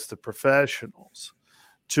job as the professionals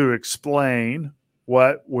to explain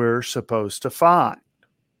what we're supposed to find.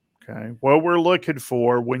 Okay. What we're looking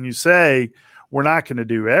for when you say we're not going to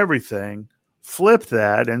do everything, flip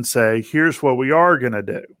that and say, here's what we are going to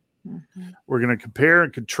do. We're going to compare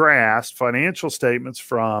and contrast financial statements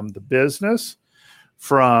from the business,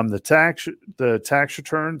 from the tax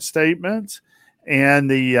return statements, and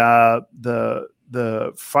the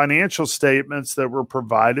financial statements that were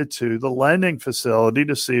provided to the lending facility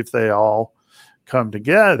to see if they all come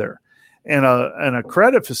together. And a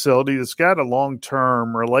credit facility that's got a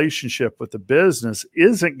long-term relationship with the business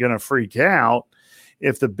isn't going to freak out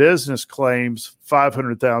if the business claims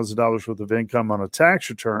 $500,000 worth of income on a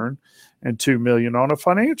tax return and $2 million on a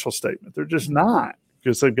financial statement. They're just not,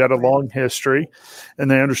 because they've got a long history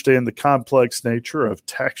and they understand the complex nature of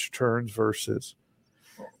tax returns versus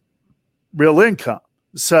real income.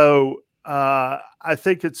 So I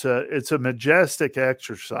think it's a majestic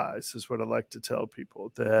exercise, is what I like to tell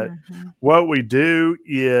people, that what we do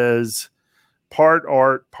is part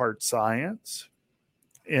art, part science,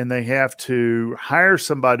 and they have to hire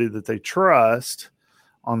somebody that they trust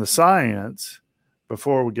on the science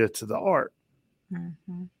before we get to the art.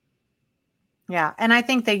 Yeah. And I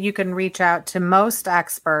think that you can reach out to most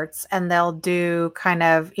experts and they'll do kind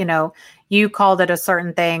of, you called it a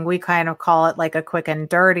certain thing. We kind of call it like a quick and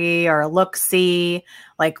dirty or a look-see,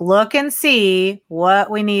 like look and see what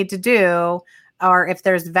we need to do, or if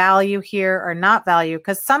there's value here or not value.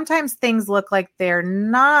 Because sometimes things look like they're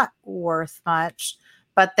not worth much,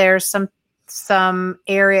 but there's some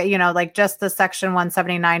area, like just the Section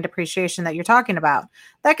 179 depreciation that you're talking about,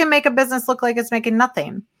 that can make a business look like it's making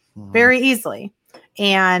nothing very easily.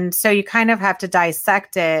 And so you kind of have to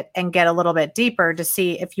dissect it and get a little bit deeper to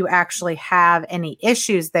see if you actually have any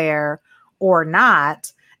issues there or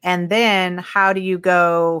not. And then how do you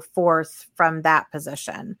go forth from that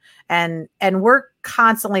position? And we're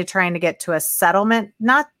constantly trying to get to a settlement,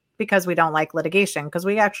 not because we don't like litigation, because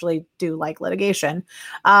we actually do like litigation,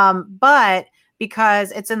 but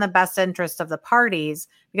because it's in the best interest of the parties,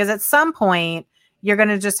 because at some point, you're going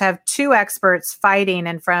to just have two experts fighting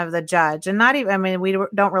in front of the judge. And we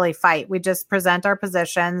don't really fight. We just present our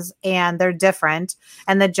positions and they're different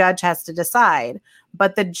and the judge has to decide.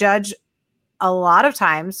 But the judge a lot of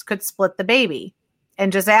times could split the baby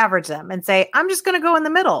and just average them and say, I'm just going to go in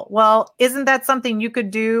the middle. Well, isn't that something you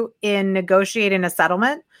could do in negotiating a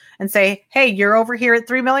settlement and say, hey, you're over here at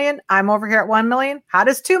 3 million. I'm over here at 1 million. How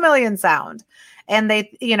does 2 million sound? And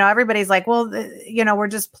they, everybody's like, well, we're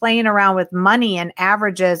just playing around with money and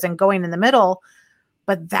averages and going in the middle,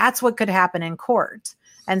 but that's what could happen in court.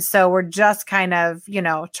 And so we're just kind of,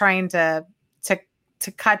 trying to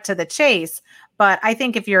cut to the chase. But I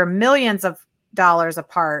think if you're millions of dollars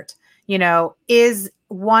apart, is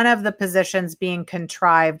one of the positions being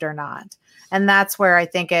contrived or not? And that's where I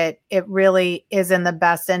think it really is in the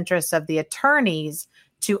best interest of the attorneys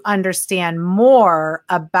to understand more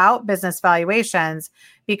about business valuations,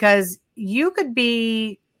 because you could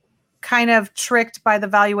be kind of tricked by the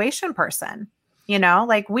valuation person.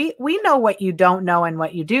 Like we know what you don't know and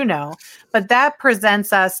what you do know, but that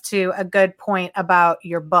presents us to a good point about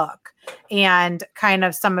your book and kind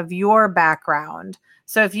of some of your background.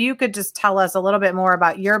 So if you could just tell us a little bit more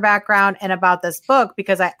about your background and about this book,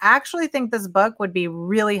 because I actually think this book would be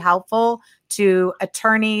really helpful to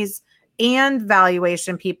attorneys and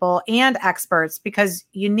valuation people and experts, because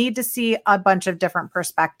you need to see a bunch of different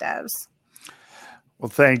perspectives. Well,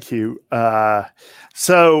 thank you.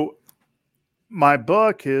 So my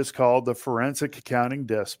book is called The Forensic Accounting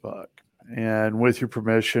Desk Book. And with your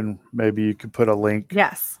permission, maybe you could put a link.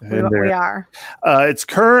 Yes, we are. It's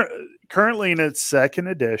currently in its second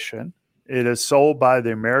edition. It is sold by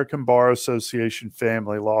the American Bar Association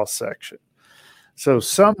Family Law Section. So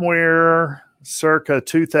somewhere circa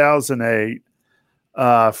 2008,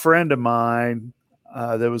 a friend of mine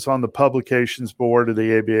that was on the publications board of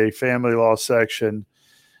the ABA Family Law Section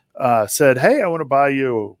said, "Hey, I want to buy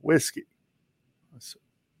you a whiskey." I said,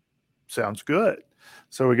 "Sounds good."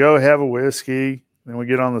 So we go have a whiskey, then we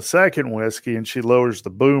get on the second whiskey, and she lowers the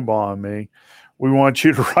boom on me. "We want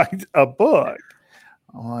you to write a book."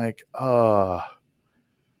 I'm like,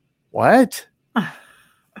 what?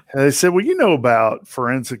 And they said, "Well, you know about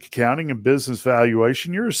forensic accounting and business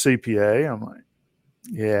valuation. You're a CPA." I'm like,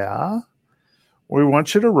 "Yeah. We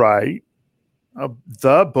want you to write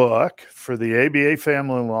the book for the ABA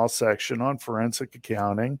Family Law Section on forensic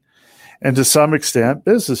accounting and to some extent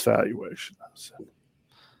business valuation." I said,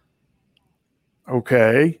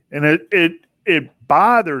 okay. And it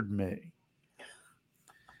bothered me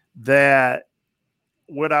that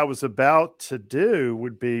what I was about to do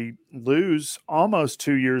would be lose almost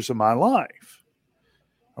 2 years of my life.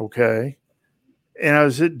 Okay. And I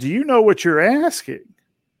said, "Do you know what you're asking?"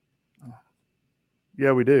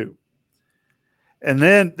 "Yeah, we do." And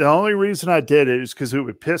then the only reason I did it is because it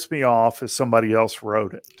would piss me off if somebody else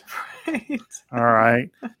wrote it. Right. All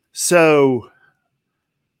right. So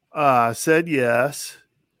I said yes.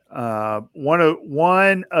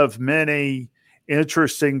 One of many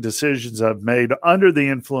interesting decisions I've made under the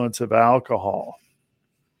influence of alcohol,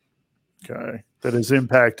 okay, that has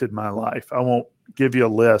impacted my life. I won't give you a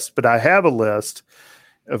list, but I have a list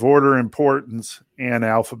of order of importance and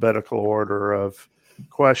alphabetical order of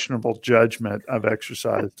questionable judgment I've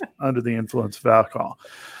exercised under the influence of alcohol.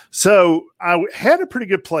 So I had a pretty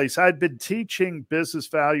good place. I'd been teaching business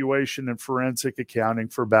valuation and forensic accounting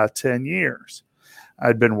for about 10 years.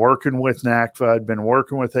 I'd been working with NACFA. I'd been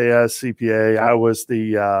working with AICPA. I was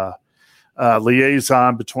the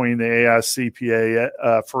liaison between the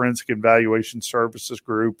AICPA Forensic and Valuation Services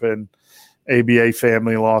Group and ABA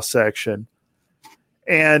Family Law Section.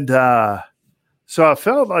 And so I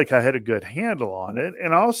felt like I had a good handle on it.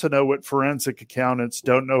 And I also know what forensic accountants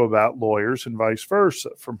don't know about lawyers and vice versa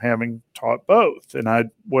from having taught both. And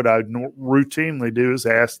what I routinely do is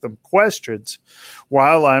ask them questions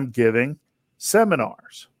while I'm giving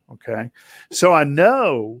seminars. Okay. So I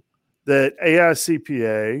know that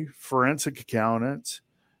AICPA forensic accountants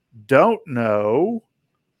don't know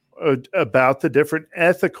about the different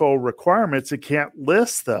ethical requirements. They can't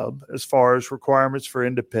list them as far as requirements for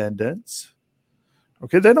independence.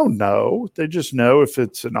 Okay, they don't know. They just know if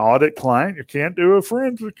it's an audit client, you can't do a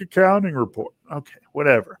forensic accounting report. Okay,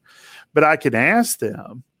 whatever. But I can ask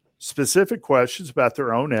them specific questions about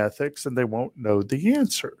their own ethics, and they won't know the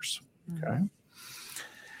answers. Okay.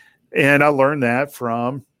 And I learned that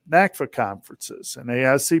from NACFA conferences and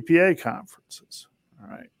AICPA conferences. All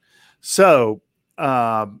right. So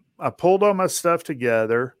I pulled all my stuff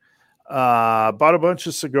together, bought a bunch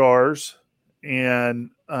of cigars, and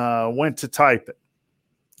went to type it.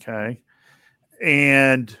 Okay.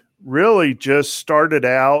 And really just started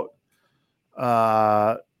out,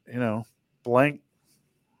 blank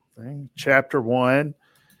thing, chapter 1.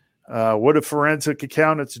 What do forensic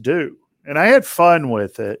accountants do? And I had fun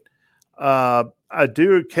with it. I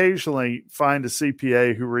do occasionally find a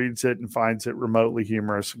CPA who reads it and finds it remotely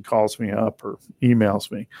humorous and calls me up or emails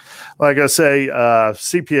me. Like I say,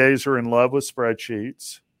 CPAs are in love with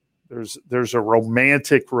spreadsheets. There's a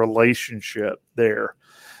romantic relationship there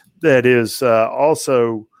that is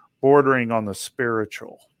also bordering on the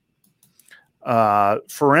spiritual.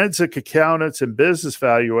 Forensic accountants and business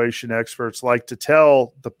valuation experts like to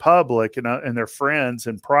tell the public and their friends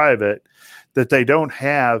in private that they don't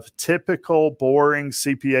have typical boring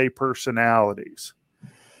CPA personalities,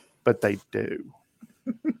 but they do.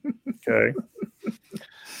 Okay.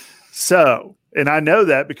 So, and I know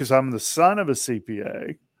that because I'm the son of a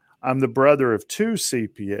CPA. I'm the brother of 2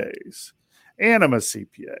 CPAs, and I'm a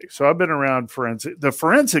CPA. So I've been around forensic. The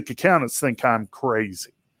forensic accountants think I'm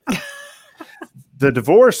crazy. The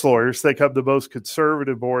divorce lawyers think I'm the most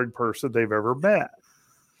conservative, boring person they've ever met.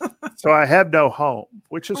 So I have no home,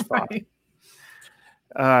 which is fine.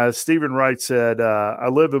 Stephen Wright said, I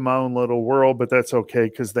live in my own little world, but that's okay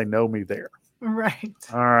because they know me there. Right.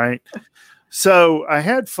 All right. So I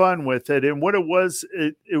had fun with it. And what it was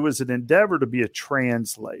an endeavor to be a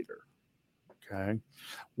translator. Okay.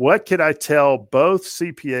 What could I tell both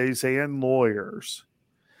CPAs and lawyers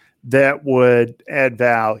that would add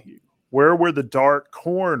value? Where were the dark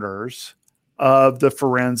corners of the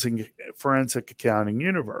forensic accounting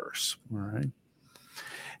universe? All right.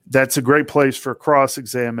 That's a great place for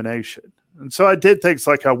cross-examination. And so I did things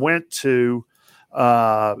like I went to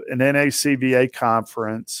an NACVA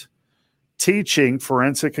conference teaching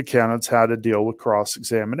forensic accountants how to deal with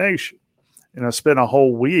cross-examination. And I spent a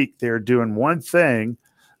whole week there doing one thing,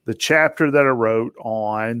 the chapter that I wrote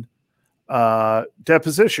on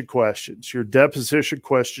deposition questions, your deposition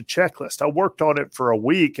question checklist. I worked on it for a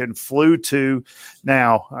week and flew to,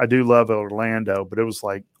 now I do love Orlando, but it was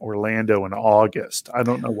like Orlando in August. I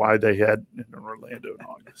don't know why they had Orlando in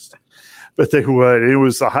August, but they would. It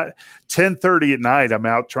was 10:30 at night. I'm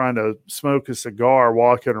out trying to smoke a cigar,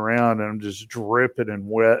 walking around, and I'm just dripping in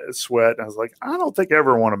sweat. And I was like, I don't think I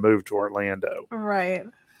ever want to move to Orlando. Right.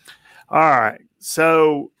 All right.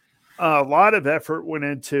 So a lot of effort went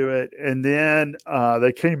into it. And then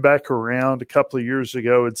they came back around a couple of years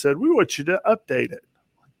ago and said, we want you to update it.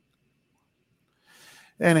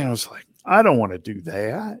 And I was like, I don't want to do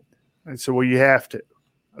that. I said, well, you have to.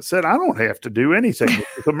 I said, I don't have to do anything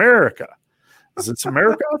with America. Is it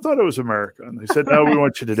America? I thought it was America. And they said, no, we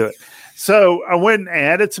want you to do it. So I went and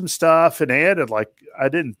added some stuff and added, like, I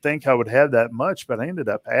didn't think I would have that much, but I ended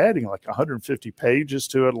up adding like 150 pages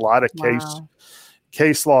to it, a lot of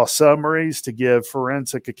case law summaries to give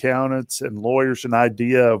forensic accountants and lawyers an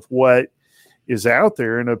idea of what is out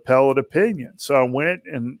there in appellate opinion. So I went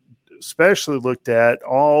and especially looked at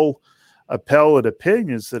all appellate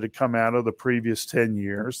opinions that had come out of the previous 10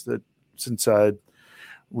 years that since I'd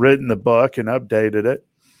written the book and updated it,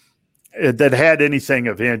 that had anything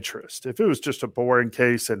of interest. If it was just a boring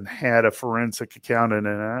case and had a forensic accountant,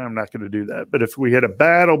 and I'm not going to do that, but if we had a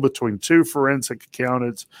battle between two forensic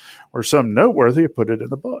accountants or something noteworthy, I put it in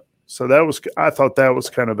the book. So I thought that was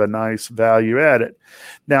kind of a nice value added.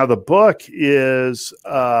 Now the book is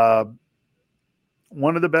one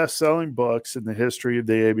of the best-selling books in the history of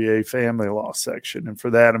the ABA family law section. And for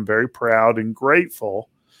that, I'm very proud and grateful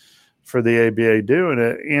for the ABA doing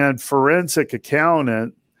it. And forensic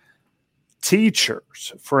accounting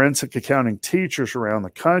teachers around the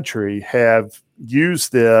country have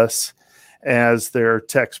used this as their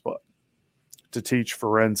textbook to teach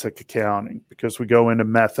forensic accounting, because we go into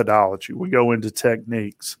methodology, we go into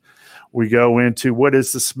techniques, we go into what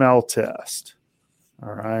is the smell test,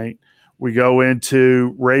 all right? We go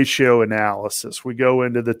into ratio analysis, we go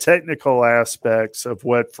into the technical aspects of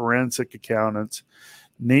what forensic accountants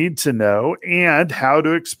need to know and how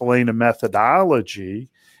to explain a methodology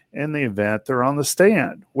in the event they're on the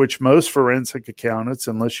stand, which most forensic accountants,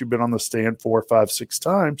 unless you've been on the stand 4, 5, 6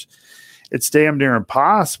 times, it's damn near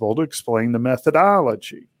impossible to explain the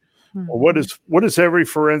methodology. Mm-hmm. Well, what does every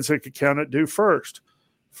forensic accountant do first?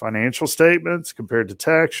 Financial statements compared to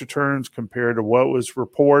tax returns, compared to what was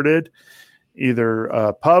reported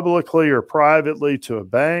either publicly or privately to a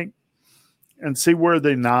bank, and see where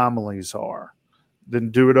the anomalies are.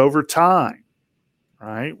 Then do it over time.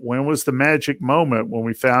 Right? When was the magic moment when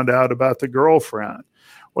we found out about the girlfriend?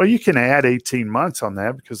 Well, you can add 18 months on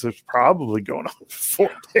that because there's probably going on before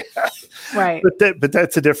that. Right. But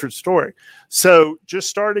that's a different story. So just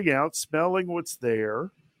starting out, smelling what's there,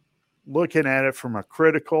 looking at it from a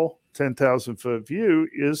critical 10,000-foot view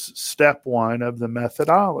is step one of the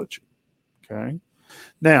methodology. Okay.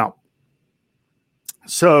 Now,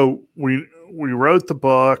 so we wrote the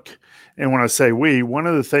book. And when I say we, one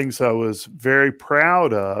of the things I was very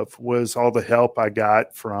proud of was all the help I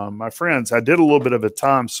got from my friends. I did a little bit of a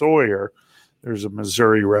Tom Sawyer. There's a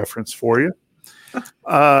Missouri reference for you.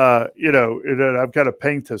 I've got to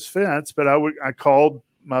paint this fence, but I called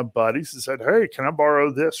my buddies and said, hey, can I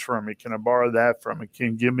borrow this from you? Can I borrow that from you? Can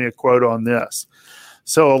you give me a quote on this?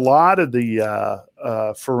 So a lot of the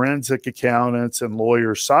forensic accountants and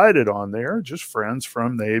lawyers cited on there are just friends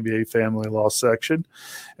from the ABA family law section,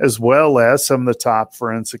 as well as some of the top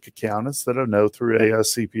forensic accountants that I know through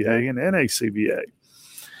AICPA and NACVA.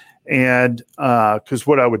 And because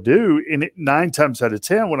what I would do, 9 times out of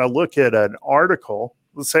 10, when I look at an article,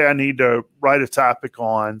 let's say I need to write a topic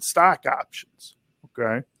on stock options,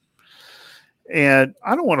 okay? And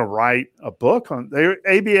I don't want to write a book on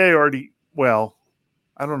ABA already, well,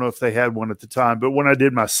 I don't know if they had one at the time, but when I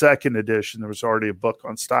did my second edition, there was already a book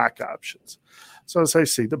on stock options. So I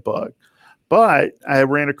see the book. But I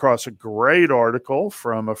ran across a great article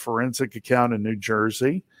from a forensic accountant in New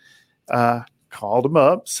Jersey called him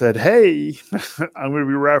up, said, hey, I'm going to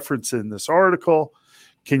be referencing this article.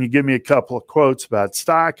 Can you give me a couple of quotes about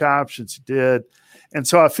stock options? He did. And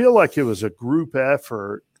so I feel like it was a group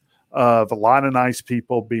effort of a lot of nice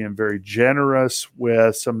people being very generous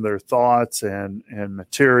with some of their thoughts and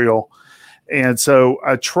material. And so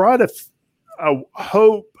I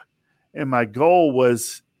hope, and my goal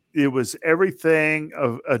was, it was everything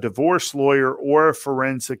a divorce lawyer or a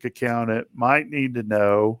forensic accountant might need to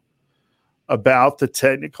know about the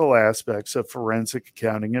technical aspects of forensic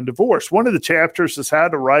accounting and divorce. One of the chapters is how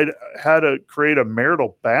to create a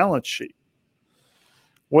marital balance sheet.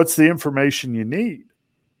 What's the information you need?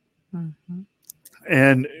 Mm-hmm.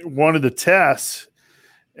 And one of the tests,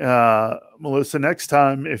 Melissa, next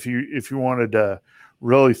time, if you wanted to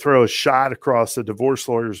really throw a shot across the divorce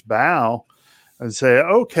lawyer's bow and say,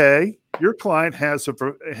 okay, your client has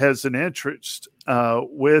an interest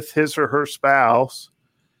with his or her spouse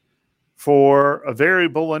for a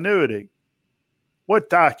variable annuity. What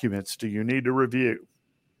documents do you need to review?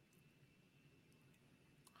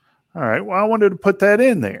 All right. Well, I wanted to put that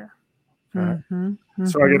in there. Okay. Mm-hmm, mm-hmm.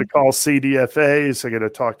 So I got to call CDFAs. I got to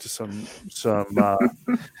talk to some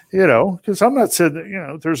because I'm not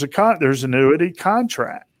saying, there's annuity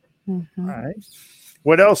contract. Mm-hmm. All right.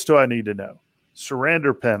 What else do I need to know?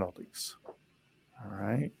 Surrender penalties. All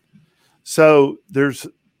right. So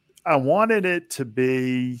I wanted it to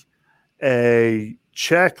be a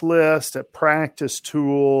checklist, a practice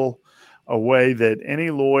tool, a way that any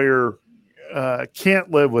lawyer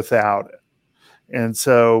can't live without it. And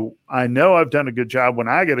so I know I've done a good job when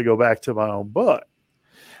I got to go back to my own book.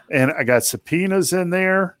 And I got subpoenas in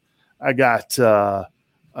there. I got, I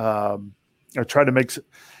tried to make,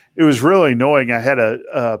 it was really annoying. I had a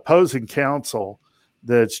opposing counsel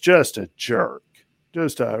that's just a jerk,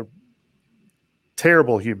 just a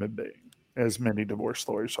terrible human being, as many divorce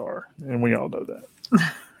lawyers are. And we all know that.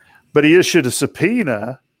 But he issued a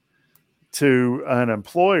subpoena to an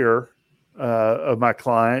employer of my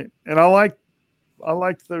client. And I liked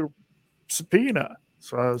the subpoena.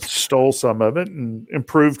 So I stole some of it and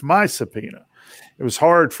improved my subpoena. It was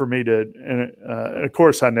hard for me to, and of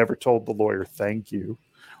course, I never told the lawyer thank you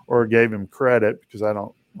or gave him credit because I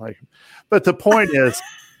don't like him. But the point is,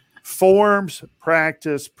 forms,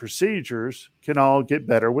 practice, procedures can all get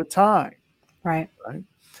better with time. Right.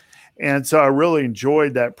 And so I really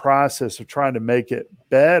enjoyed that process of trying to make it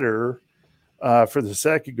better for the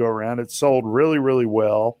second go around. It sold really, really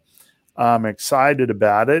well. I'm excited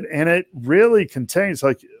about it. And it really contains,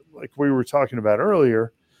 like we were talking about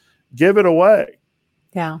earlier, give it away.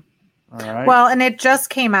 Yeah. All right. Well, and it just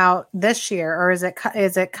came out this year, or is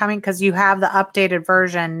it coming? Because you have the updated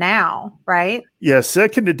version now, right? Yeah.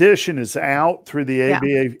 Second edition is out through the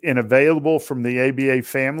ABA and available from the ABA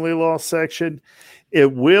family law section.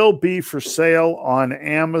 It will be for sale on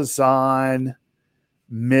Amazon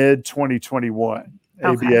mid 2021.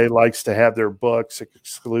 Okay. ABA likes to have their books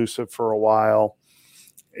exclusive for a while.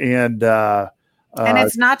 And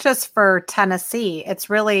it's not just for Tennessee. It's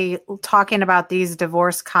really talking about these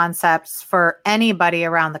divorce concepts for anybody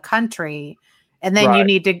around the country. And then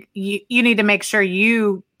you need to make sure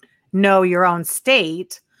you know your own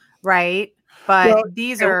state, right? But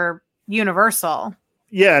these are universal.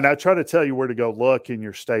 Yeah, and I try to tell you where to go look in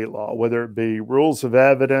your state law, whether it be rules of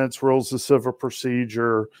evidence, rules of civil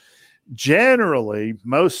procedure. Generally,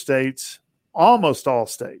 most states, almost all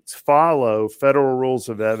states, follow federal rules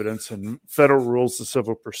of evidence and federal rules of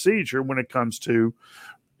civil procedure when it comes to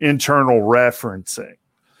internal referencing.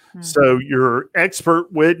 Mm-hmm. So your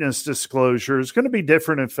expert witness disclosure is going to be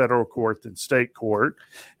different in federal court than state court,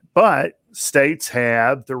 but states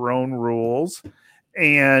have their own rules,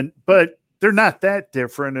 but they're not that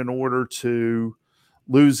different in order to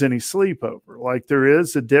lose any sleep over. Like there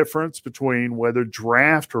is a difference between whether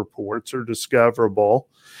draft reports are discoverable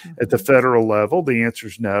at the federal level. The answer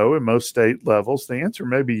is no. In most state levels, the answer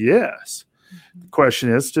may be yes. The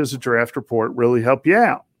question is, does a draft report really help you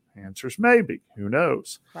out? The answer is maybe. Who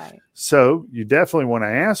knows? Right. So you definitely want to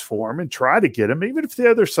ask for them and try to get them, even if the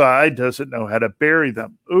other side doesn't know how to bury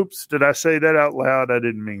them. Oops, did I say that out loud? I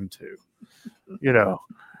didn't mean to. Do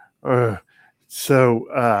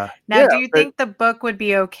you think the book would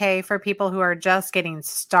be okay for people who are just getting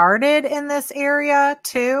started in this area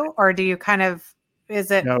too? Or do you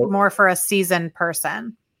is it more for a seasoned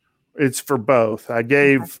person? It's for both. I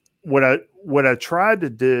gave what I tried to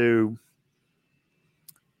do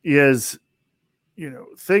is,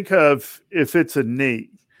 think of if it's a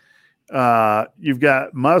knee, you've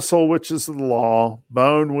got muscle, which is the law,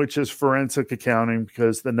 bone, which is forensic accounting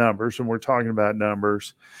because the numbers, and we're talking about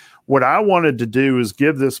numbers. What I wanted to do is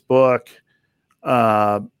give this book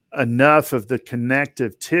enough of the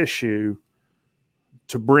connective tissue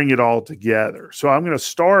to bring it all together. So I'm going to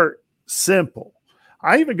start simple.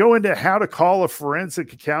 I even go into how to call a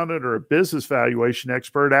forensic accountant or a business valuation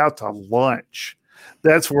expert out to lunch.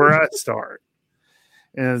 That's where I start.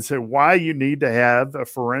 And say why you need to have a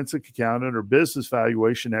forensic accountant or business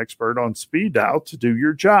valuation expert on speed dial to do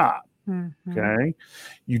your job. Mm-hmm. Okay.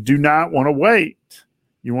 You do not want to wait.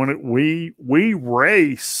 You want to, we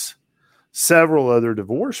race several other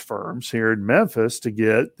divorce firms here in Memphis to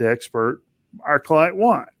get the expert our client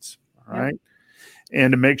wants. All right.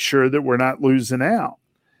 And to make sure that we're not losing out.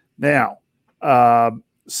 Now,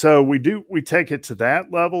 so we take it to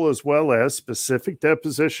that level, as well as specific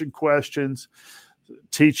deposition questions,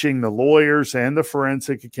 teaching the lawyers and the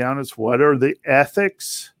forensic accountants what are the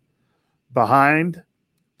ethics behind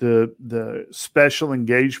the special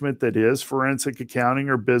engagement that is forensic accounting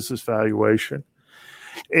or business valuation,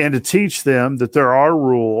 and to teach them that there are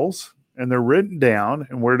rules and they're written down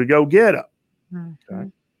and where to go get them. Mm-hmm.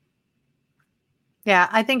 Okay. Yeah,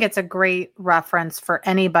 I think it's a great reference for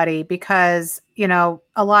anybody because, you know,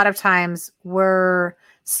 a lot of times we're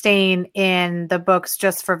staying in the books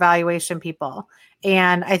just for valuation people.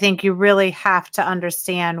 And I think you really have to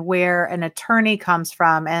understand where an attorney comes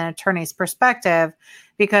from and an attorney's perspective,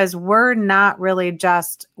 because we're not really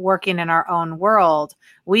just working in our own world.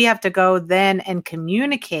 We have to go then and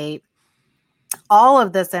communicate all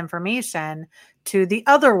of this information to the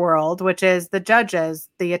other world, which is the judges,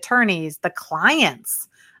 the attorneys, the clients.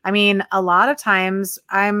 I mean, a lot of times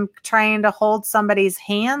I'm trying to hold somebody's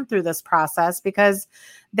hand through this process because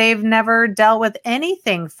they've never dealt with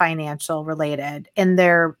anything financial related in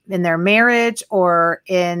their marriage or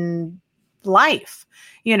in life,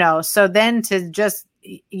 you know. So then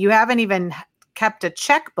you haven't even kept a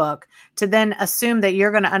checkbook to then assume that you're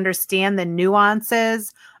going to understand the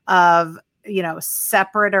nuances of, you know,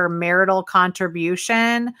 separate or marital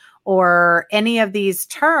contribution or any of these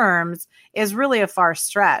terms is really a far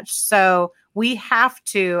stretch. So we have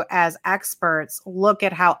to, as experts, look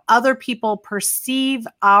at how other people perceive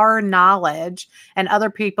our knowledge and other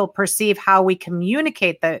people perceive how we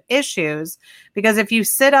communicate the issues. Because if you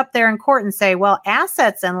sit up there in court and say, well,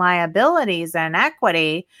 assets and liabilities and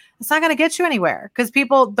equity, it's not going to get you anywhere because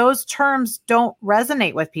those terms don't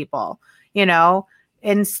resonate with people, you know.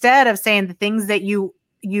 Instead of saying the things that you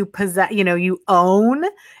possess, you know, you own,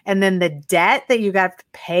 and then the debt that you got to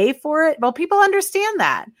pay for it. Well, people understand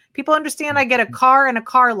that. People understand I get a car and a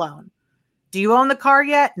car loan. Do you own the car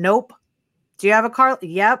yet? Nope. Do you have a car?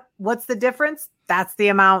 Yep. What's the difference? That's the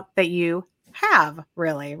amount that you have,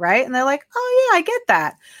 really, right? And they're like, oh yeah, I get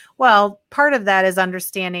that. Well, part of that is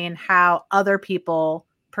understanding how other people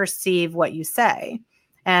perceive what you say.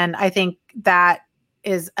 And I think that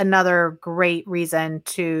is another great reason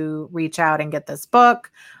to reach out and get this book.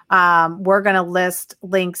 We're going to list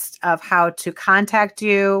links of how to contact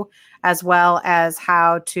you, as well as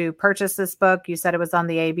how to purchase this book. You said it was on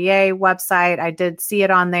the ABA website. I did see it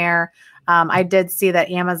on there. I did see that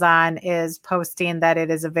Amazon is posting that it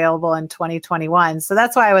is available in 2021. So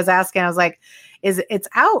that's why I was asking. I was like, it's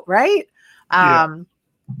out, right? Yeah.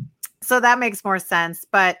 So that makes more sense,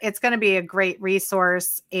 but it's going to be a great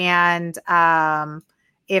resource. And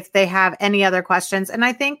if they have any other questions, and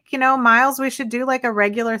I think, you know, Miles, we should do like a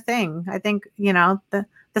regular thing. I think, you know,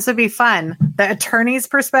 this would be fun. The attorney's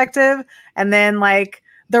perspective and then like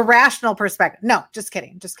the rational perspective. No, just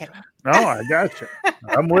kidding. Just kidding. No, I got you.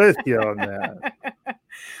 I'm with you on that.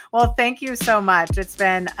 Well, thank you so much. It's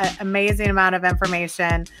been an amazing amount of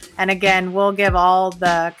information. And again, we'll give all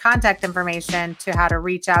the contact information to how to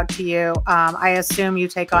reach out to you. I assume you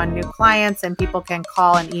take on new clients and people can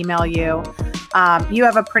call and email you. You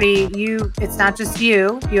have it's not just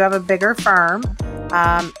you have a bigger firm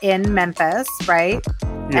in Memphis, right?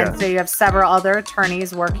 Yes. And so you have several other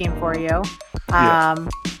attorneys working for you. Yes.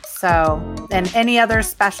 So, and any other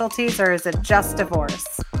specialties, or is it just divorce?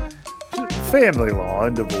 Family law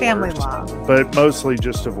and divorce. Family law. But mostly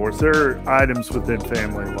just divorce. There are items within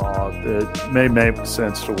family law that may make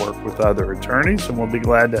sense to work with other attorneys, and we'll be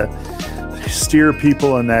glad to steer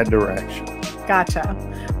people in that direction. Gotcha.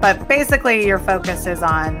 But basically your focus is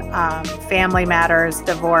on family matters,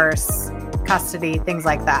 divorce, custody, things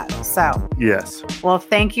like that. So, yes. Well,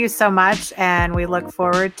 thank you so much. And we look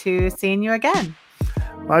forward to seeing you again.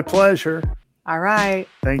 My pleasure. All right.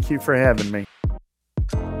 Thank you for having me.